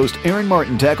fishing as host Aaron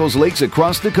Martin tackles lakes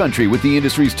across the country with the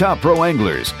industry's top pro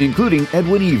anglers, including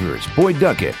Edwin Evers, Boyd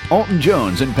Duckett, Alton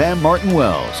Jones, and Pam Martin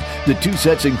Wells. The 2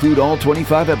 sets include all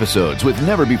 25 episodes with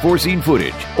never-before-seen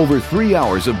footage, over 3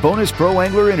 hours of bonus pro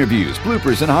angler interviews,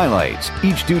 bloopers, and highlights.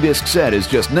 Each 2-disc set is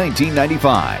just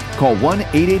 $19.95. Call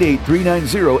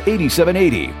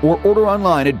 1-888-390-8780 or order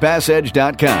online at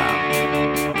bassedge.com.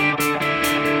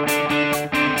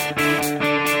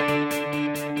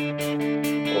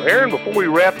 Aaron, before we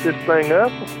wrap this thing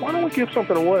up, why don't we give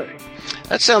something away?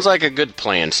 That sounds like a good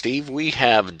plan, Steve. We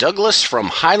have Douglas from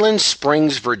Highland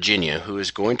Springs, Virginia, who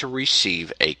is going to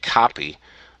receive a copy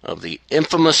of the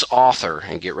infamous author.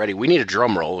 And get ready, we need a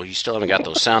drum roll. You still haven't got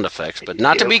those sound effects, but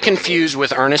not to be confused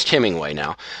with Ernest Hemingway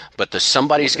now. But the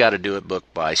Somebody's Got to Do It book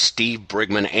by Steve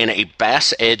Brigman and a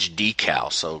Bass Edge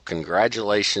decal. So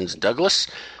congratulations, Douglas.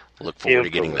 Look forward to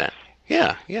getting that.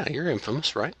 Yeah, you're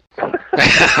infamous, right? No.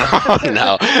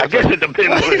 I guess it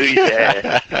depends on who you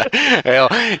ask. Well,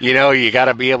 you got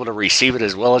to be able to receive it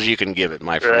as well as you can give it,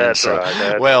 my friend. That's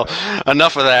right.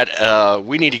 Enough of that.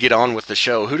 We need to get on with the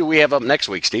show. Who do we have up next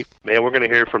week, Steve? Man, we're going to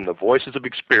hear from the voices of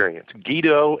experience.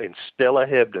 Guido and Stella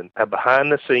Hebden have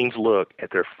behind-the-scenes look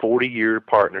at their 40-year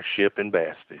partnership in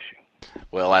bass fishing.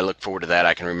 Well, I look forward to that.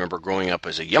 I can remember growing up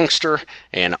as a youngster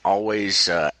and always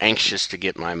anxious to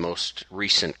get my most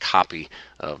recent copy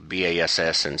of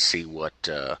BASS and see what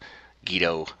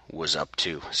Guido was up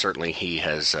to. Certainly he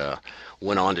has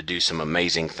went on to do some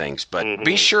amazing things. But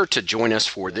be sure to join us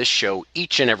for this show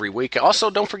each and every week.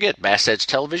 Also, don't forget, Bass Edge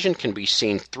Television can be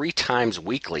seen 3 times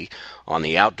weekly on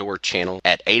the Outdoor Channel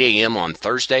at 8 a.m. on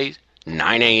Thursdays,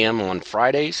 9 a.m. on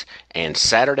Fridays, and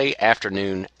Saturday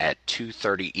afternoon at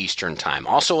 2:30 Eastern Time.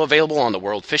 Also available on the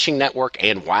World Fishing Network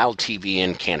and Wild TV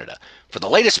in Canada. For the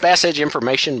latest Bass Edge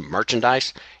information,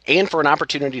 merchandise, and for an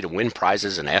opportunity to win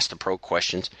prizes and ask the pro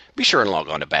questions, be sure and log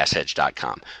on to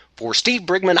bassedge.com. For Steve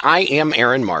Brigman, I am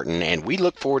Aaron Martin, and we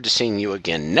look forward to seeing you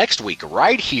again next week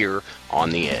right here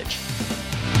on The Edge.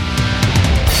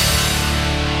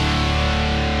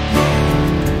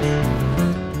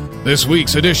 This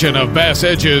week's edition of Bass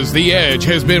Edge's The Edge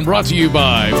has been brought to you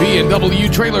by B&W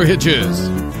Trailer Hitches,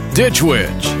 Ditch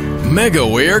Witch, Mega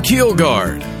Wear Keel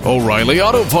Guard, O'Reilly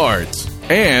Auto Parts,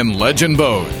 and Legend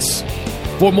Boats.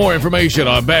 For more information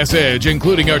on Bass Edge,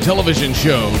 including our television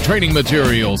show, training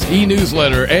materials,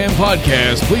 e-newsletter, and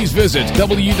podcast, please visit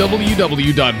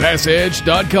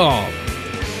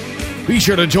www.bassedge.com. Be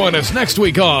sure to join us next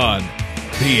week on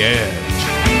The Edge.